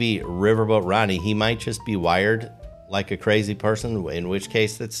is maybe Riverboat Ronnie. He might just be wired like a crazy person, in which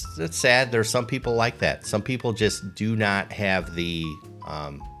case that's sad. There's some people like that. Some people just do not have the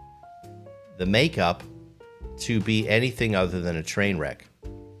makeup to be anything other than a train wreck.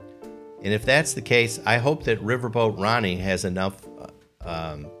 And if that's the case, I hope that Riverboat Ronnie has enough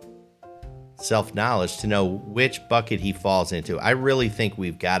self-knowledge to know which bucket he falls into. I really think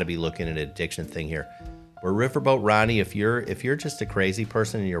we've got to be looking at an addiction thing here. Where Riverboat Ronnie, if you're just a crazy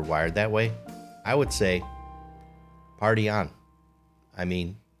person and you're wired that way, I would say party on. I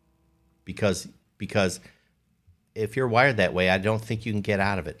mean, because if you're wired that way, I don't think you can get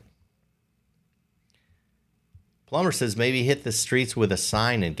out of it. Plumber says maybe hit the streets with a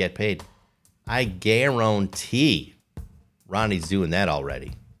sign and get paid. I guarantee Ronnie's doing that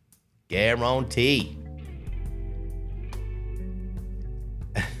already. Guarantee.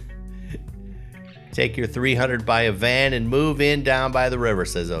 Take your 300 by a van and move in down by the river,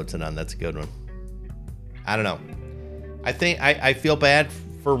 says Otanon. That's a good one. I don't know. I feel bad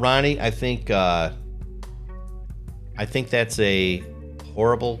for Ronnie. I think that's a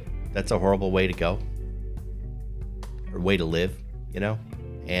horrible way to go. Or way to live,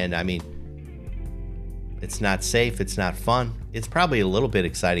 And I mean, it's not safe, it's not fun. It's probably a little bit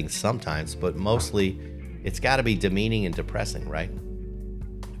exciting sometimes, but mostly it's got to be demeaning and depressing, right?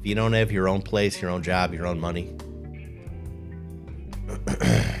 If you don't have your own place, your own job, your own money.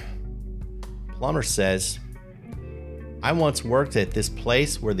 Plumber says, I once worked at this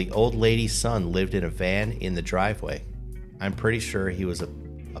place where the old lady's son lived in a van in the driveway. I'm pretty sure he was a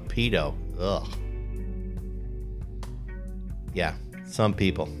pedo. Ugh. Yeah, some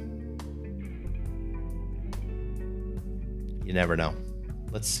people. You never know.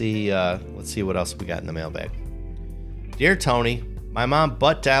 Let's see what else we got in the mailbag. Dear Tony, my mom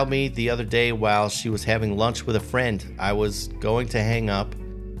butt dialed me the other day while she was having lunch with a friend. I was going to hang up,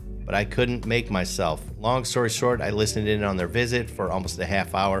 but I couldn't make myself. Long story short, I listened in on their visit for almost a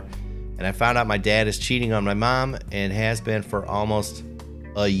half hour, and I found out my dad is cheating on my mom and has been for almost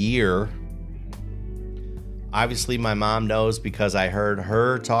a year. Obviously, my mom knows because I heard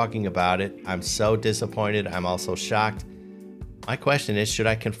her talking about it. I'm so disappointed. I'm also shocked. My question is, should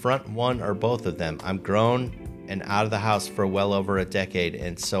I confront one or both of them? I'm grown and out of the house for well over a decade,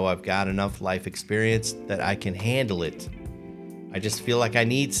 and so I've got enough life experience that I can handle it. I just feel like I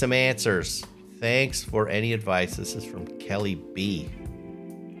need some answers. Thanks for any advice. This is from Kelly B.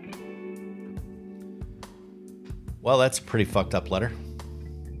 Well, that's a pretty fucked up letter.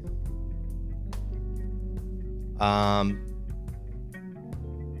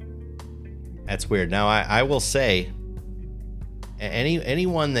 That's weird. Now, I will say,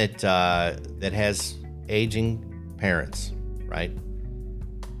 anyone that has aging parents, right,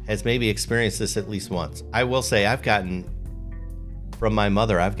 has maybe experienced this at least once. I will say from my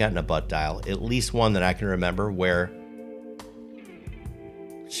mother, I've gotten a butt dial, at least one that I can remember, where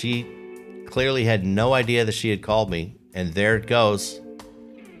she clearly had no idea that she had called me, and there it goes,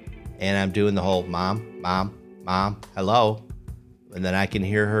 and I'm doing the whole mom, hello, and then I can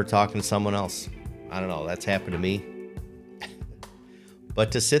hear her talking to someone else. I don't know, that's happened to me.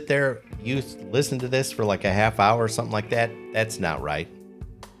 But to sit there, you listen to this for like a half hour or something like that, that's not right.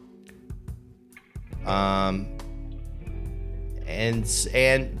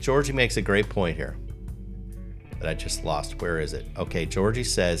 And Georgie makes a great point here that I just lost. Where is it? Okay, Georgie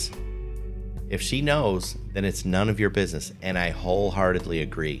says, if she knows, then it's none of your business. And I wholeheartedly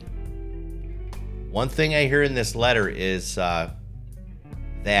agree. One thing I hear in this letter is that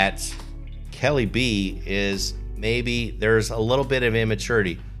Kelly B is maybe there's a little bit of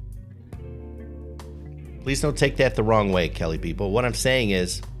immaturity. Please don't take that the wrong way, Kelly B. But what I'm saying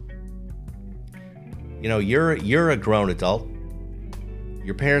is, you know, you're a grown adult.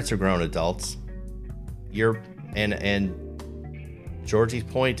 Your parents are grown adults. And Georgie's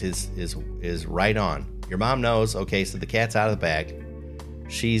point is right on. Your mom knows, okay, so the cat's out of the bag.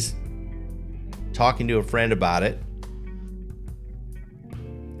 She's talking to a friend about it.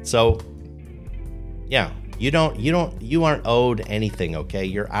 So, yeah, you aren't owed anything, okay?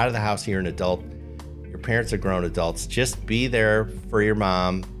 You're out of the house, you're an adult. Your parents are grown adults. Just be there for your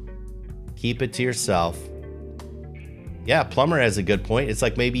mom. Keep it to yourself. Yeah, Plumber has a good point. It's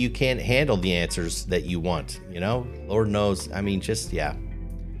like maybe you can't handle the answers that you want, you know? Lord knows. I mean, just, yeah.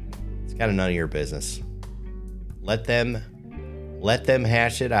 It's kind of none of your business. Let them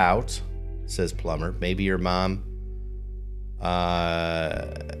hash it out, says Plumber. Maybe your mom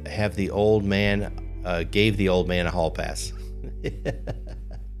gave the old man a hall pass.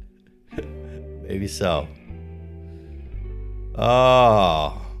 Maybe so.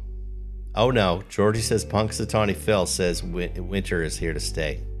 Oh no, Georgie says Punxsutawney Phil says winter is here to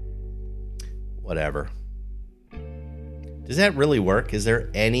stay. Whatever. Does that really work? Is there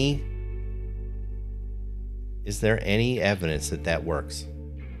any evidence that works?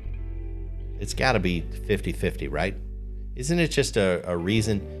 It's got to be 50-50, right? Isn't it just a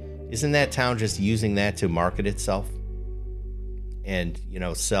reason? Isn't that town just using that to market itself? And,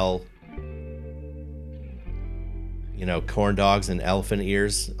 sell, corn dogs and elephant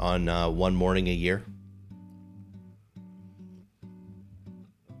ears on one morning a year?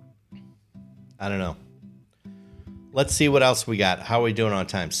 I don't know. Let's see what else we got. How are we doing on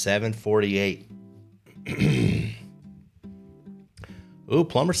time? 7:48. Ooh,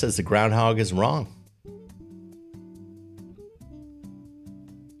 Plumber says the groundhog is wrong.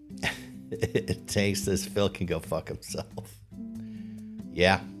 Tank says Phil can go fuck himself.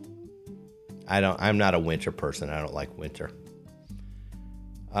 Yeah. I'm not a winter person. I don't like winter.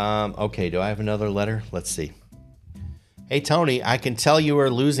 Okay, do I have another letter? Let's see. Hey, Tony, I can tell you are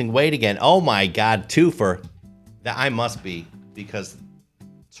losing weight again. Oh, my God, twofer. That I must be, because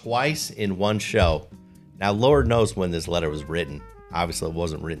twice in one show. Now, Lord knows when this letter was written. Obviously, it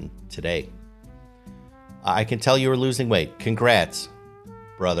wasn't written today. I can tell you are losing weight. Congrats,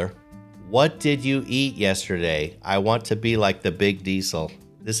 brother. What did you eat yesterday? I want to be like the Big Diesel.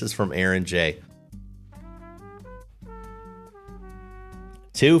 This is from Aaron J.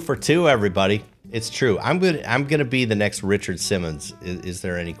 2 for 2, everybody. It's true. I'm gonna be the next Richard Simmons. Is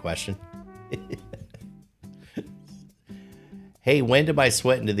there any question? Hey, when did my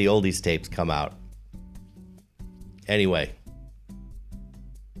Sweat Into the Oldies tapes come out? Anyway.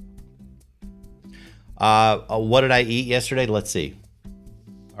 What did I eat yesterday? Let's see.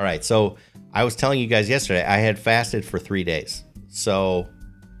 All right, so I was telling you guys yesterday, I had fasted for 3 days. So,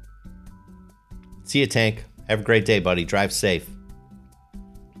 see you, Tank. Have a great day, buddy. Drive safe.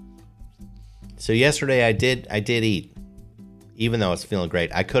 So yesterday I did eat, even though I was feeling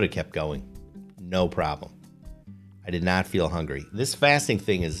great. I could have kept going, no problem. I did not feel hungry. This fasting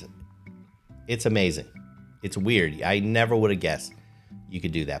thing it's amazing. It's weird. I never would have guessed you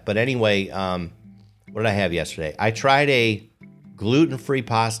could do that. But anyway, what did I have yesterday? I tried a gluten-free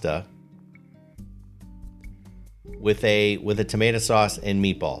pasta with a tomato sauce and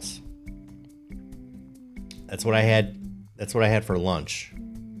meatballs. That's what I had. That's what I had for lunch.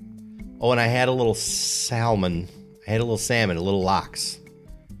 Oh, and I had a little salmon. I had a little salmon, a little lox.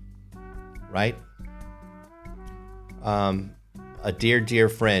 Right? A dear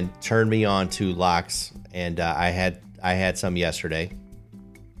friend turned me on to lox, and I had some yesterday.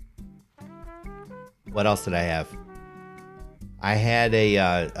 What else did I have? I had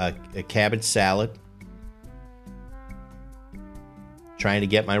a cabbage salad, trying to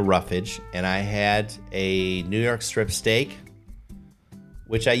get my roughage, and I had a New York strip steak,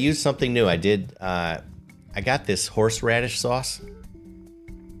 which I used something new. I got this horseradish sauce.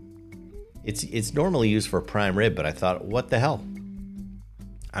 It's normally used for prime rib, but I thought, what the hell?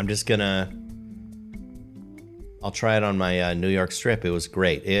 I'll try it on my New York strip. It was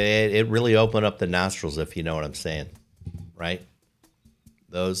great. It really opened up the nostrils, if you know what I'm saying, right?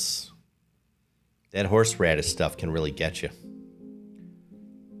 That horseradish stuff can really get you.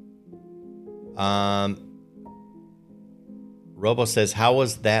 Robo says, how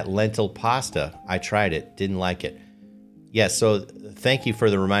was that lentil pasta? I tried it. Didn't like it. Yeah, so thank you for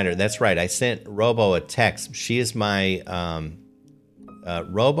the reminder. That's right. I sent Robo a text. She is my...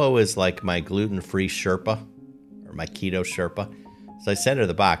 Robo is like my gluten-free Sherpa, or my keto Sherpa. So I sent her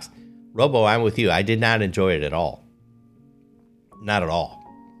the box. Robo, I'm with you. I did not enjoy it at all. Not at all.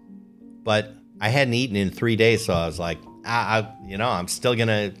 But I hadn't eaten in 3 days, so I was like, I'm still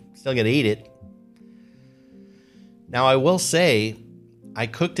gonna eat it. Now I will say, I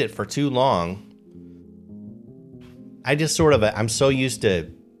cooked it for too long. I just I'm so used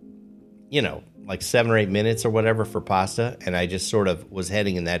to, like 7 or 8 minutes or whatever for pasta, and I just sort of was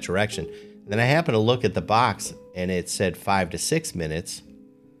heading in that direction. And then I happened to look at the box, and it said 5 to 6 minutes.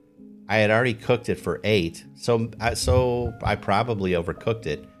 I had already cooked it for 8, so I probably overcooked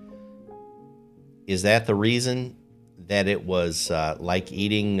it. Is that the reason that it was like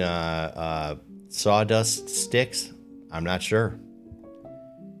eating sawdust sticks? I'm not sure.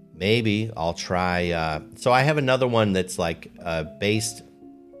 Maybe I'll try. So I have another one that's like based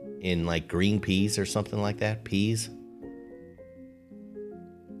in like green peas or something like that. Peas.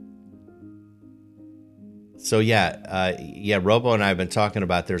 So yeah, Robo and I have been talking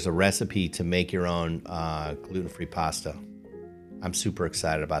about there's a recipe to make your own gluten-free pasta. I'm super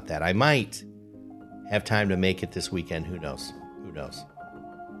excited about that. I might have time to make it this weekend. Who knows?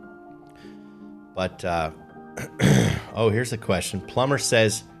 But, here's a question. Plumber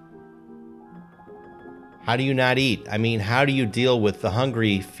says, how do you not eat? I mean, how do you deal with the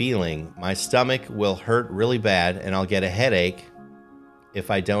hungry feeling? My stomach will hurt really bad, and I'll get a headache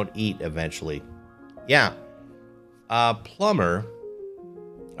if I don't eat eventually. Yeah. Plumber.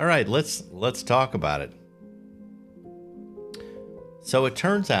 All right, let's talk about it. So it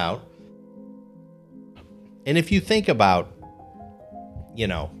turns out, and if you think about,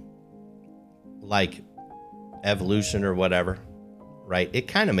 like evolution or whatever, right? It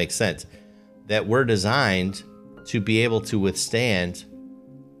kind of makes sense that we're designed to be able to withstand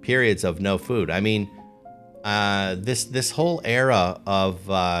periods of no food. I mean, this whole era of,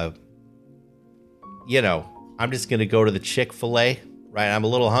 I'm just going to go to the Chick-fil-A, right? I'm a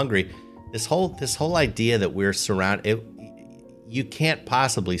little hungry. This whole idea that we're surrounded, you can't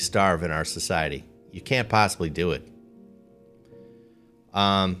possibly starve in our society. You can't possibly do it.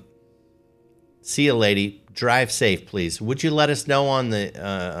 See you, lady. Drive safe, please. Would you let us know on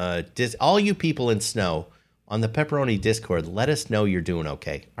the all you people in snow on the Pepperoni Discord? Let us know you're doing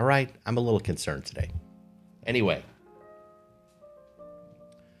okay. All right, I'm a little concerned today. Anyway,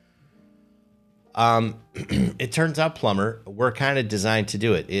 it turns out, Plumber, we're kind of designed to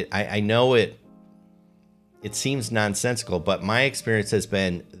do it. I know it. It seems nonsensical, but my experience has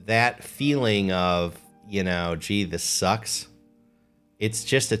been that feeling of, gee, this sucks. It's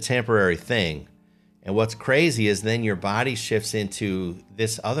just a temporary thing. And what's crazy is then your body shifts into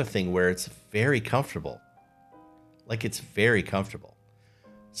this other thing where it's very comfortable. Like, it's very comfortable.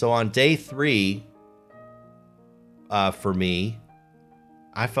 So on day 3, for me,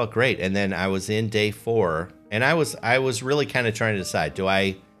 I felt great. And then I was in day 4, and I was really kind of trying to decide,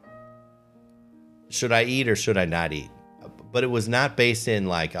 should I eat or should I not eat? But it was not based in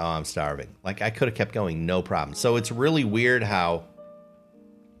like, oh, I'm starving. Like, I could have kept going, no problem. So it's really weird how,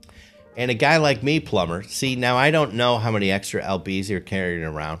 and a guy like me, Plumber, see, now I don't know how many extra LBs you're carrying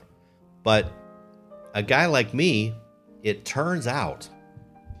around, but a guy like me, it turns out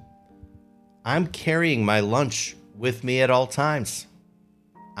I'm carrying my lunch with me at all times.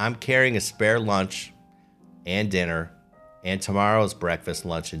 I'm carrying a spare lunch and dinner, and tomorrow's breakfast,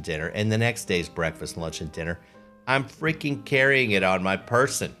 lunch, and dinner, and the next day's breakfast, lunch, and dinner. I'm freaking carrying it on my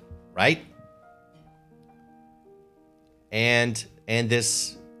person, right? And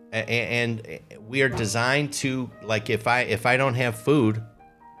we are designed to, like, if I don't have food,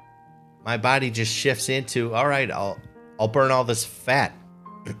 my body just shifts into, all right, I'll burn all this fat,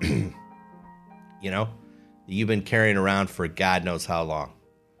 that you've been carrying around for God knows how long.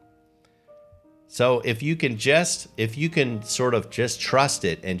 So if you can sort of just trust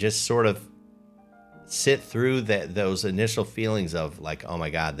it and just sort of sit through those initial feelings of like, oh my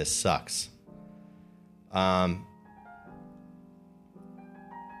God, this sucks.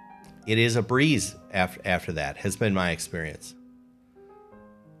 It is a breeze after that, has been my experience.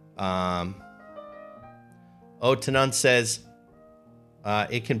 Tanun says,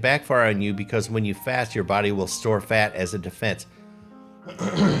 it can backfire on you because when you fast, your body will store fat as a defense.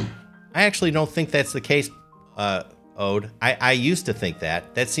 I actually don't think that's the case, Ode. I used to think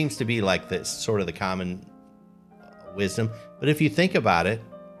that. That seems to be like the sort of the common wisdom. But if you think about it,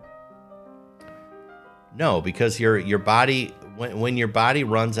 no, because your body, when your body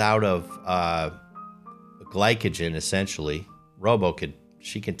runs out of glycogen, essentially,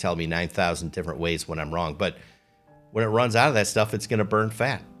 she can tell me 9,000 different ways when I'm wrong, but when it runs out of that stuff, it's going to burn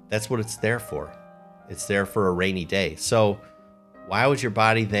fat. That's what it's there for. It's there for a rainy day. So why would your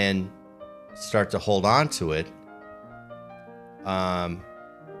body then start to hold on to it,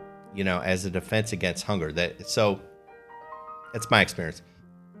 as a defense against hunger? That's my experience.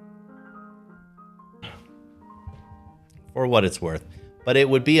 For what it's worth. But it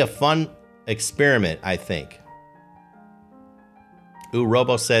would be a fun experiment, I think. Ooh,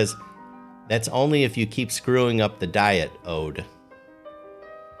 Robo says, that's only if you keep screwing up the diet, Ode.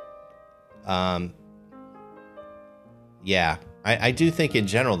 Yeah, I do think in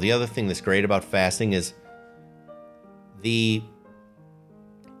general, the other thing that's great about fasting is when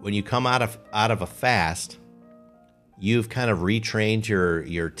you come out of a fast, you've kind of retrained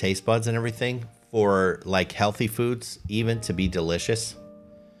your taste buds and everything for like healthy foods, even to be delicious.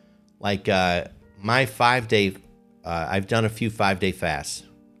 Like my 5-day, I've done a few 5-day fasts,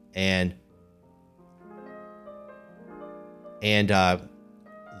 and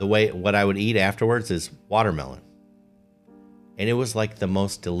what I would eat afterwards is watermelon, and it was like the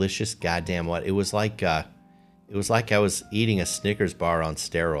most delicious goddamn what. It was like I was eating a Snickers bar on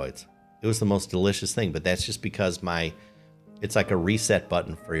steroids. It was the most delicious thing, but that's just because it's like a reset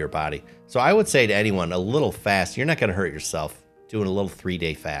button for your body. So I would say to anyone, a little fast, you're not going to hurt yourself doing a little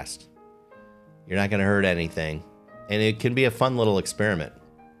 3-day fast. You're not going to hurt anything. And it can be a fun little experiment.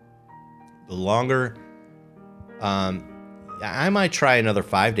 The longer, I might try another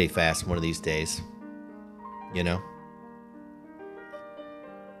 5-day fast one of these days,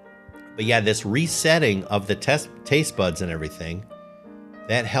 But yeah, this resetting of the taste buds and everything,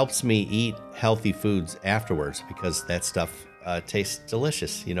 that helps me eat healthy foods afterwards because that stuff tastes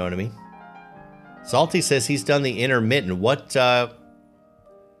delicious. You know what I mean? Salty says he's done the intermittent. What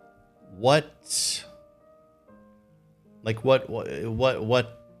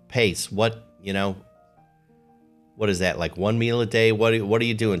pace? What is that? Like 1 meal a day? What are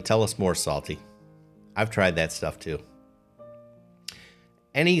you doing? Tell us more, Salty. I've tried that stuff too.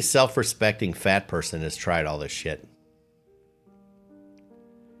 Any self-respecting fat person has tried all this shit.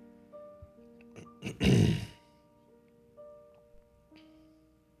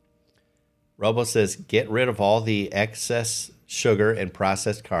 Robo says, get rid of all the excess sugar and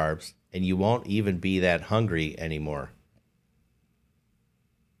processed carbs, and you won't even be that hungry anymore.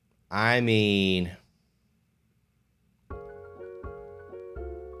 I mean,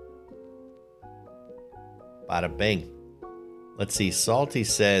 bada bing. Let's see. Salty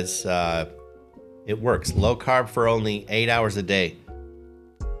says it works. Low carb for only 8 hours a day.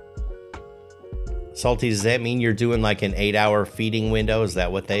 Salty, does that mean you're doing like an 8-hour feeding window? Is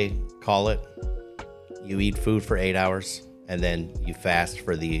that what they call it? You eat food for 8 hours and then you fast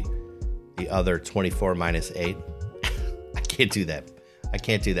for the other 24 minus 8. I can't do that. I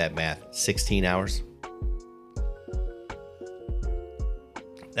can't do that math. 16 hours.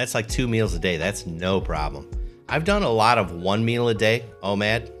 That's like 2 meals a day. That's no problem. I've done a lot of 1 meal a day,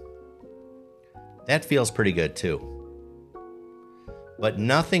 OMAD. That feels pretty good too. But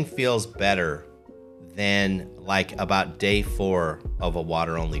nothing feels better than like about day 4 of a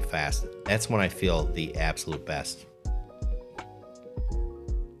water-only fast. That's when I feel the absolute best.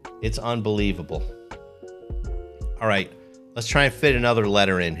 It's unbelievable. All right, let's try and fit another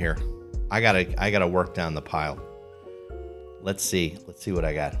letter in here. I gotta work down the pile. Let's see what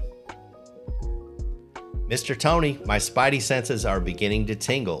I got. Mr. Tony, my spidey senses are beginning to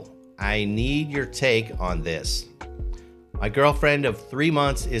tingle. I need your take on this. My girlfriend of 3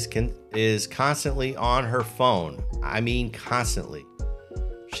 months is constantly on her phone. I mean, constantly.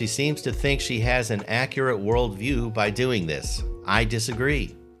 She seems to think she has an accurate worldview by doing this. I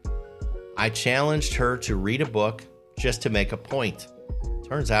disagree. I challenged her to read a book just to make a point.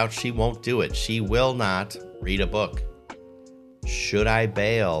 Turns out she won't do it. She will not read a book. Should I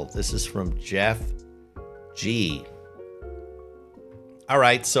bail? This is from Jeff G. All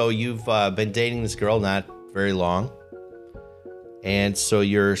right, so you've been dating this girl not very long. And so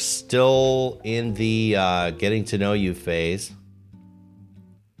you're still in the getting to know you phase.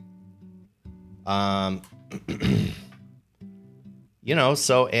 And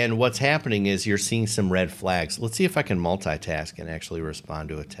what's happening is you're seeing some red flags. Let's see if I can multitask and actually respond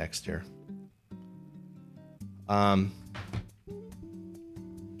to a text here.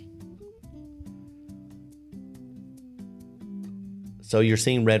 So you're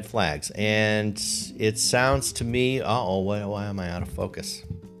seeing red flags, and it sounds to me, why am I out of focus?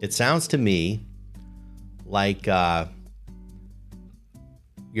 It sounds to me like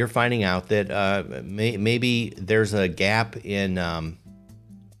you're finding out that maybe there's a gap in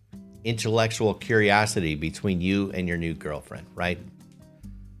intellectual curiosity between you and your new girlfriend, right?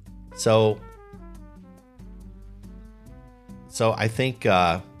 So I think,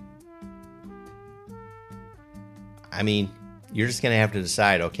 I mean, you're just going to have to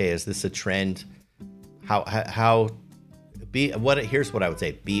decide, okay, is this a trend? Here's what I would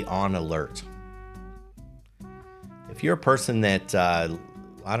say, be on alert. If you're a person that,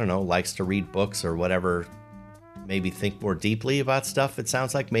 I don't know, likes to read books or whatever, maybe think more deeply about stuff, it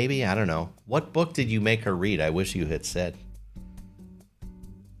sounds like maybe, I don't know. What book did you make her read? I wish you had said.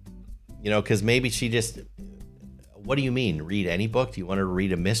 You know, because maybe she just, what do you mean? Read any book? Do you want her to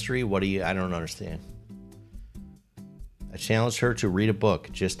read a mystery? I don't understand. I challenged her to read a book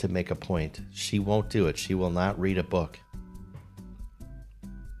just to make a point. She won't do it. She will not read a book.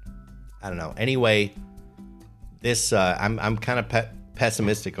 I don't know. Anyway, this, I'm kind of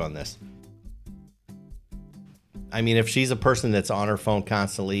pessimistic on this. I mean, if she's a person that's on her phone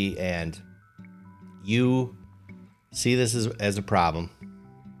constantly and you see this as a problem,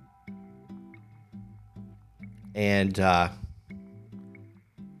 and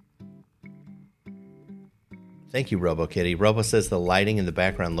thank you, RoboKitty. Robo says the lighting in the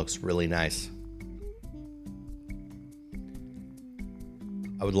background looks really nice.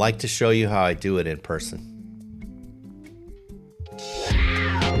 I would like to show you how I do it in person.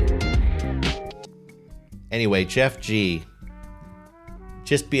 Anyway, Jeff G,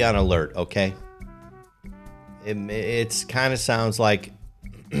 just be on alert, okay? It's kind of sounds like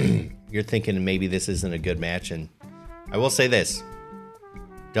you're thinking maybe this isn't a good match, and I will say this: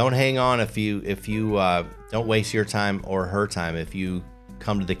 don't hang on if you don't waste your time or her time if you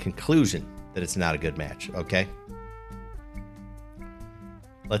come to the conclusion that it's not a good match, okay?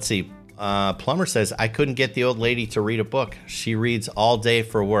 Let's see. Plumber says, I couldn't get the old lady to read a book. She reads all day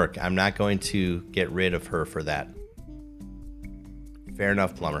for work. I'm not going to get rid of her for that. Fair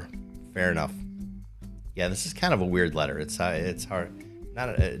enough, Plumber. Fair enough. Yeah, this is kind of a weird letter. It's hard.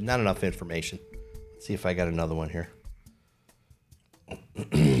 Not enough information. Let's see if I got another one here.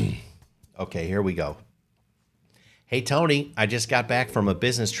 Okay, here we go. Hey, Tony, I just got back from a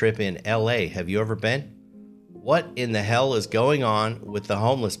business trip in LA. Have you ever been? What in the hell is going on with the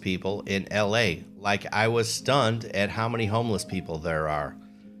homeless people in LA? Like, I was stunned at how many homeless people there are.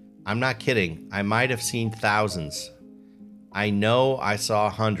 I'm not kidding. I might have seen thousands. I know I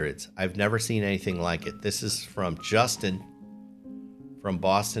saw hundreds. I've never seen anything like it. This is from Justin from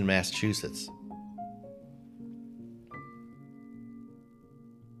Boston, Massachusetts.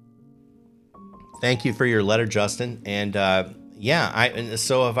 Thank you for your letter, Justin. And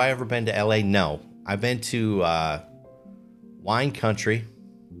so have I ever been to LA? No. I've been to wine country.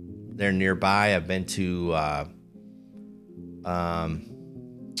 They're nearby. I've been to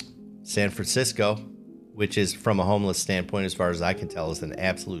San Francisco, which is, from a homeless standpoint, as far as I can tell, is an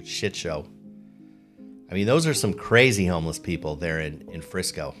absolute shit show. I mean, those are some crazy homeless people there in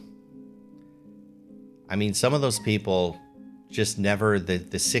Frisco. I mean, some of those people just never, the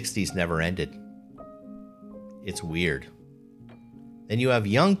 60s never ended. It's weird. Then you have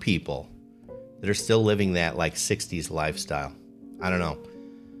young people that are still living that like 60s lifestyle. I don't know.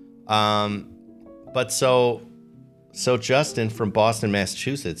 But so Justin from Boston,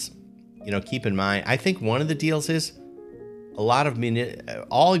 Massachusetts, you know, keep in mind, I think one of the deals is a lot of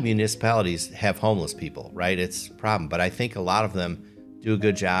all municipalities have homeless people, right? It's a problem, but I think a lot of them do a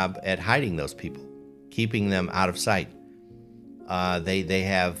good job at hiding those people, keeping them out of sight. They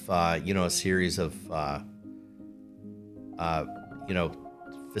have a series of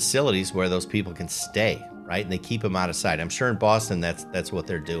facilities where those people can stay, right? And they keep them out of sight. I'm sure in Boston that's what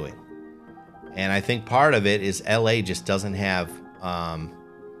they're doing. And I think part of it is LA just doesn't have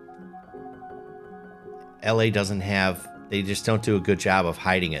they just don't do a good job of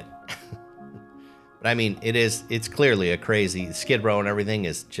hiding it. But I mean, it's clearly a crazy, Skid Row and everything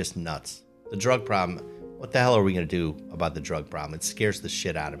is just nuts. The drug problem, what the hell are we going to do about the drug problem? It scares the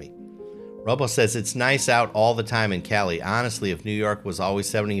shit out of me. Robo says, it's nice out all the time in Cali. Honestly, if New York was always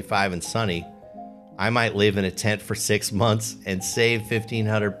 75 and sunny, I might live in a tent for 6 months and save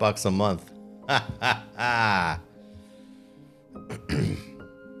 $1,500 a month. Ha ha ha. Oh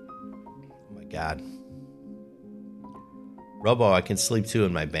my God. Robo, I can sleep too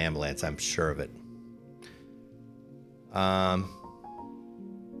in my Bambalance. I'm sure of it.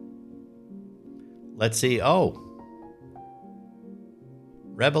 Let's see. Oh.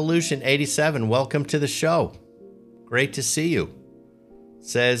 Revolution 87, welcome to the show. Great to see you.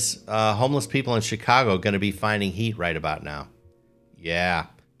 Says homeless people in Chicago going to be finding heat right about now. Yeah.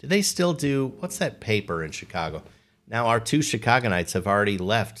 Do they still do, what's that paper in Chicago? Now our two Chicagonites have already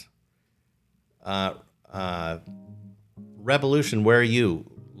left. Revolution, where are you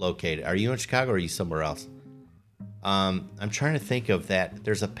located? Are you in Chicago or are you somewhere else? I'm trying to think of that.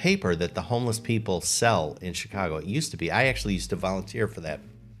 There's a paper that the homeless people sell in Chicago. It used to be. I actually used to volunteer for that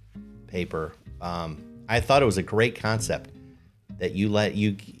paper. I thought it was a great concept that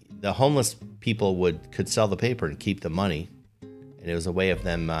the homeless people could sell the paper and keep the money, and it was a way of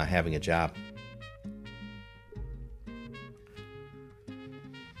them having a job.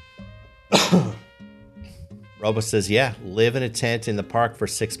 Robo says, yeah, live in a tent in the park for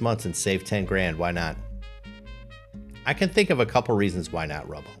 6 months and save 10 grand. Why not? I can think of a couple reasons why not,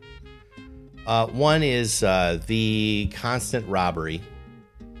 Robo. One is the constant robbery.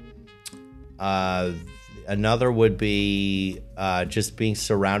 Another would be just being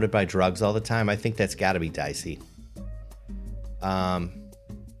surrounded by drugs all the time. I think that's got to be dicey.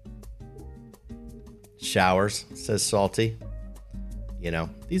 Showers, says Salty.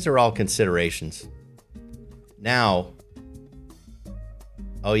 These are all considerations. Now,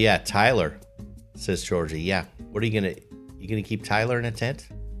 oh yeah, Tyler, says Georgie. Yeah, what are you gonna keep Tyler in a tent?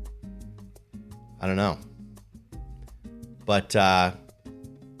 I don't know, but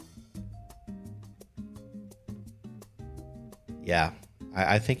yeah,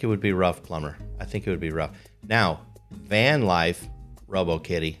 I think it would be rough, Plumber. I think it would be rough. Now, van life, Robo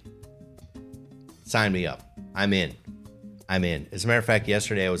Kitty, sign me up. I'm in. As a matter of fact,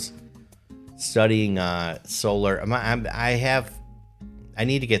 yesterday I was studying solar. I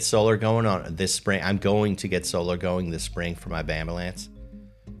need to get solar going on this spring. I'm going to get solar going this spring for my Bambalance.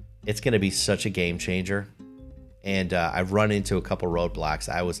 It's going to be such a game changer. And I've run into a couple roadblocks.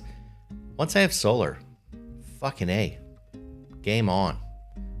 Once I have solar, fucking A, game on.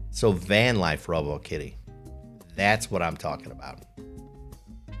 So van life, Robo Kitty. That's what I'm talking about.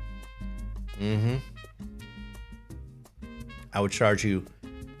 I would charge you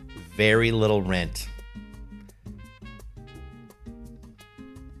very little rent.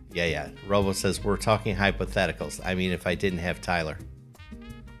 Yeah. Robo says we're talking hypotheticals. I mean, if I didn't have Tyler.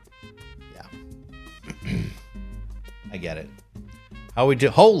 Yeah. I get it. How we do?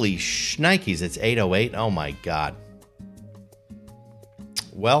 Holy shnikes, it's 8:08. Oh my God.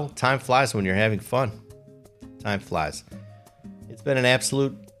 Well, time flies when you're having fun. Time flies. It's been an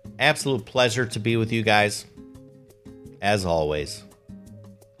absolute pleasure to be with you guys. As always.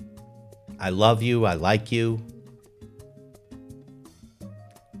 I love you. I like you.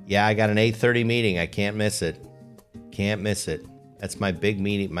 Yeah, I got an 8:30 meeting. I can't miss it. That's my big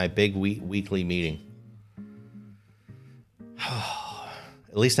meeting, my big weekly meeting.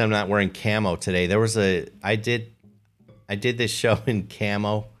 At least I'm not wearing camo today. I did this show in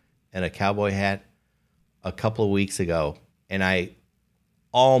camo and a cowboy hat a couple of weeks ago, and I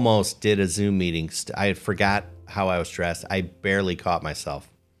almost did a Zoom meeting. I forgot how I was dressed. I barely caught myself.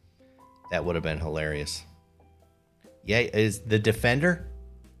 That would have been hilarious. Yeah, is the Defender?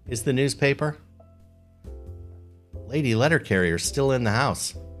 Is the newspaper? Lady letter carrier still in the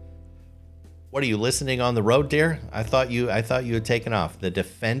house. What are you listening on the road, dear? I thought you had taken off. The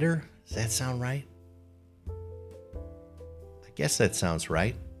Defender? Does that sound right? I guess that sounds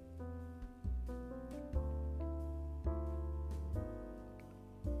right.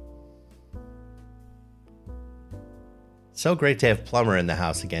 So great to have Plumber in the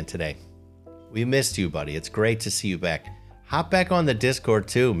house again today. We missed you, buddy. It's great to see you back. Hop back on the Discord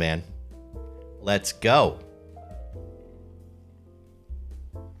too, man. Let's go.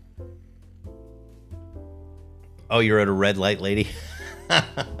 Oh, you're at a red light, lady?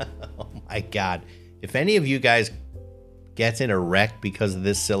 Oh my God. If any of you guys gets in a wreck because of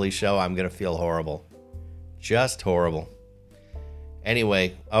this silly show, I'm going to feel horrible. Just horrible.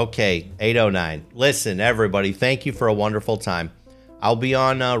 Anyway, okay, 8:09. Listen, everybody, thank you for a wonderful time. I'll be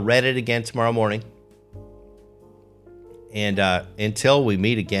on Reddit again tomorrow morning. And until we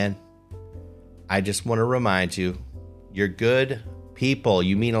meet again, I just want to remind you, you're good people.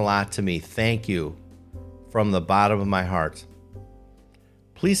 You mean a lot to me. Thank you from the bottom of my heart.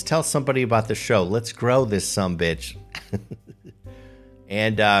 Please tell somebody about the show. Let's grow this sumbitch.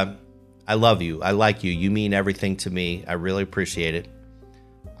 And I love you. I like you. You mean everything to me. I really appreciate it.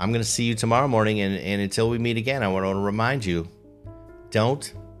 I'm going to see you tomorrow morning. And until we meet again, I want to remind you,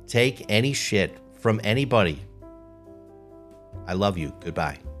 don't take any shit from anybody. I love you.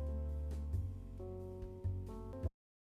 Goodbye.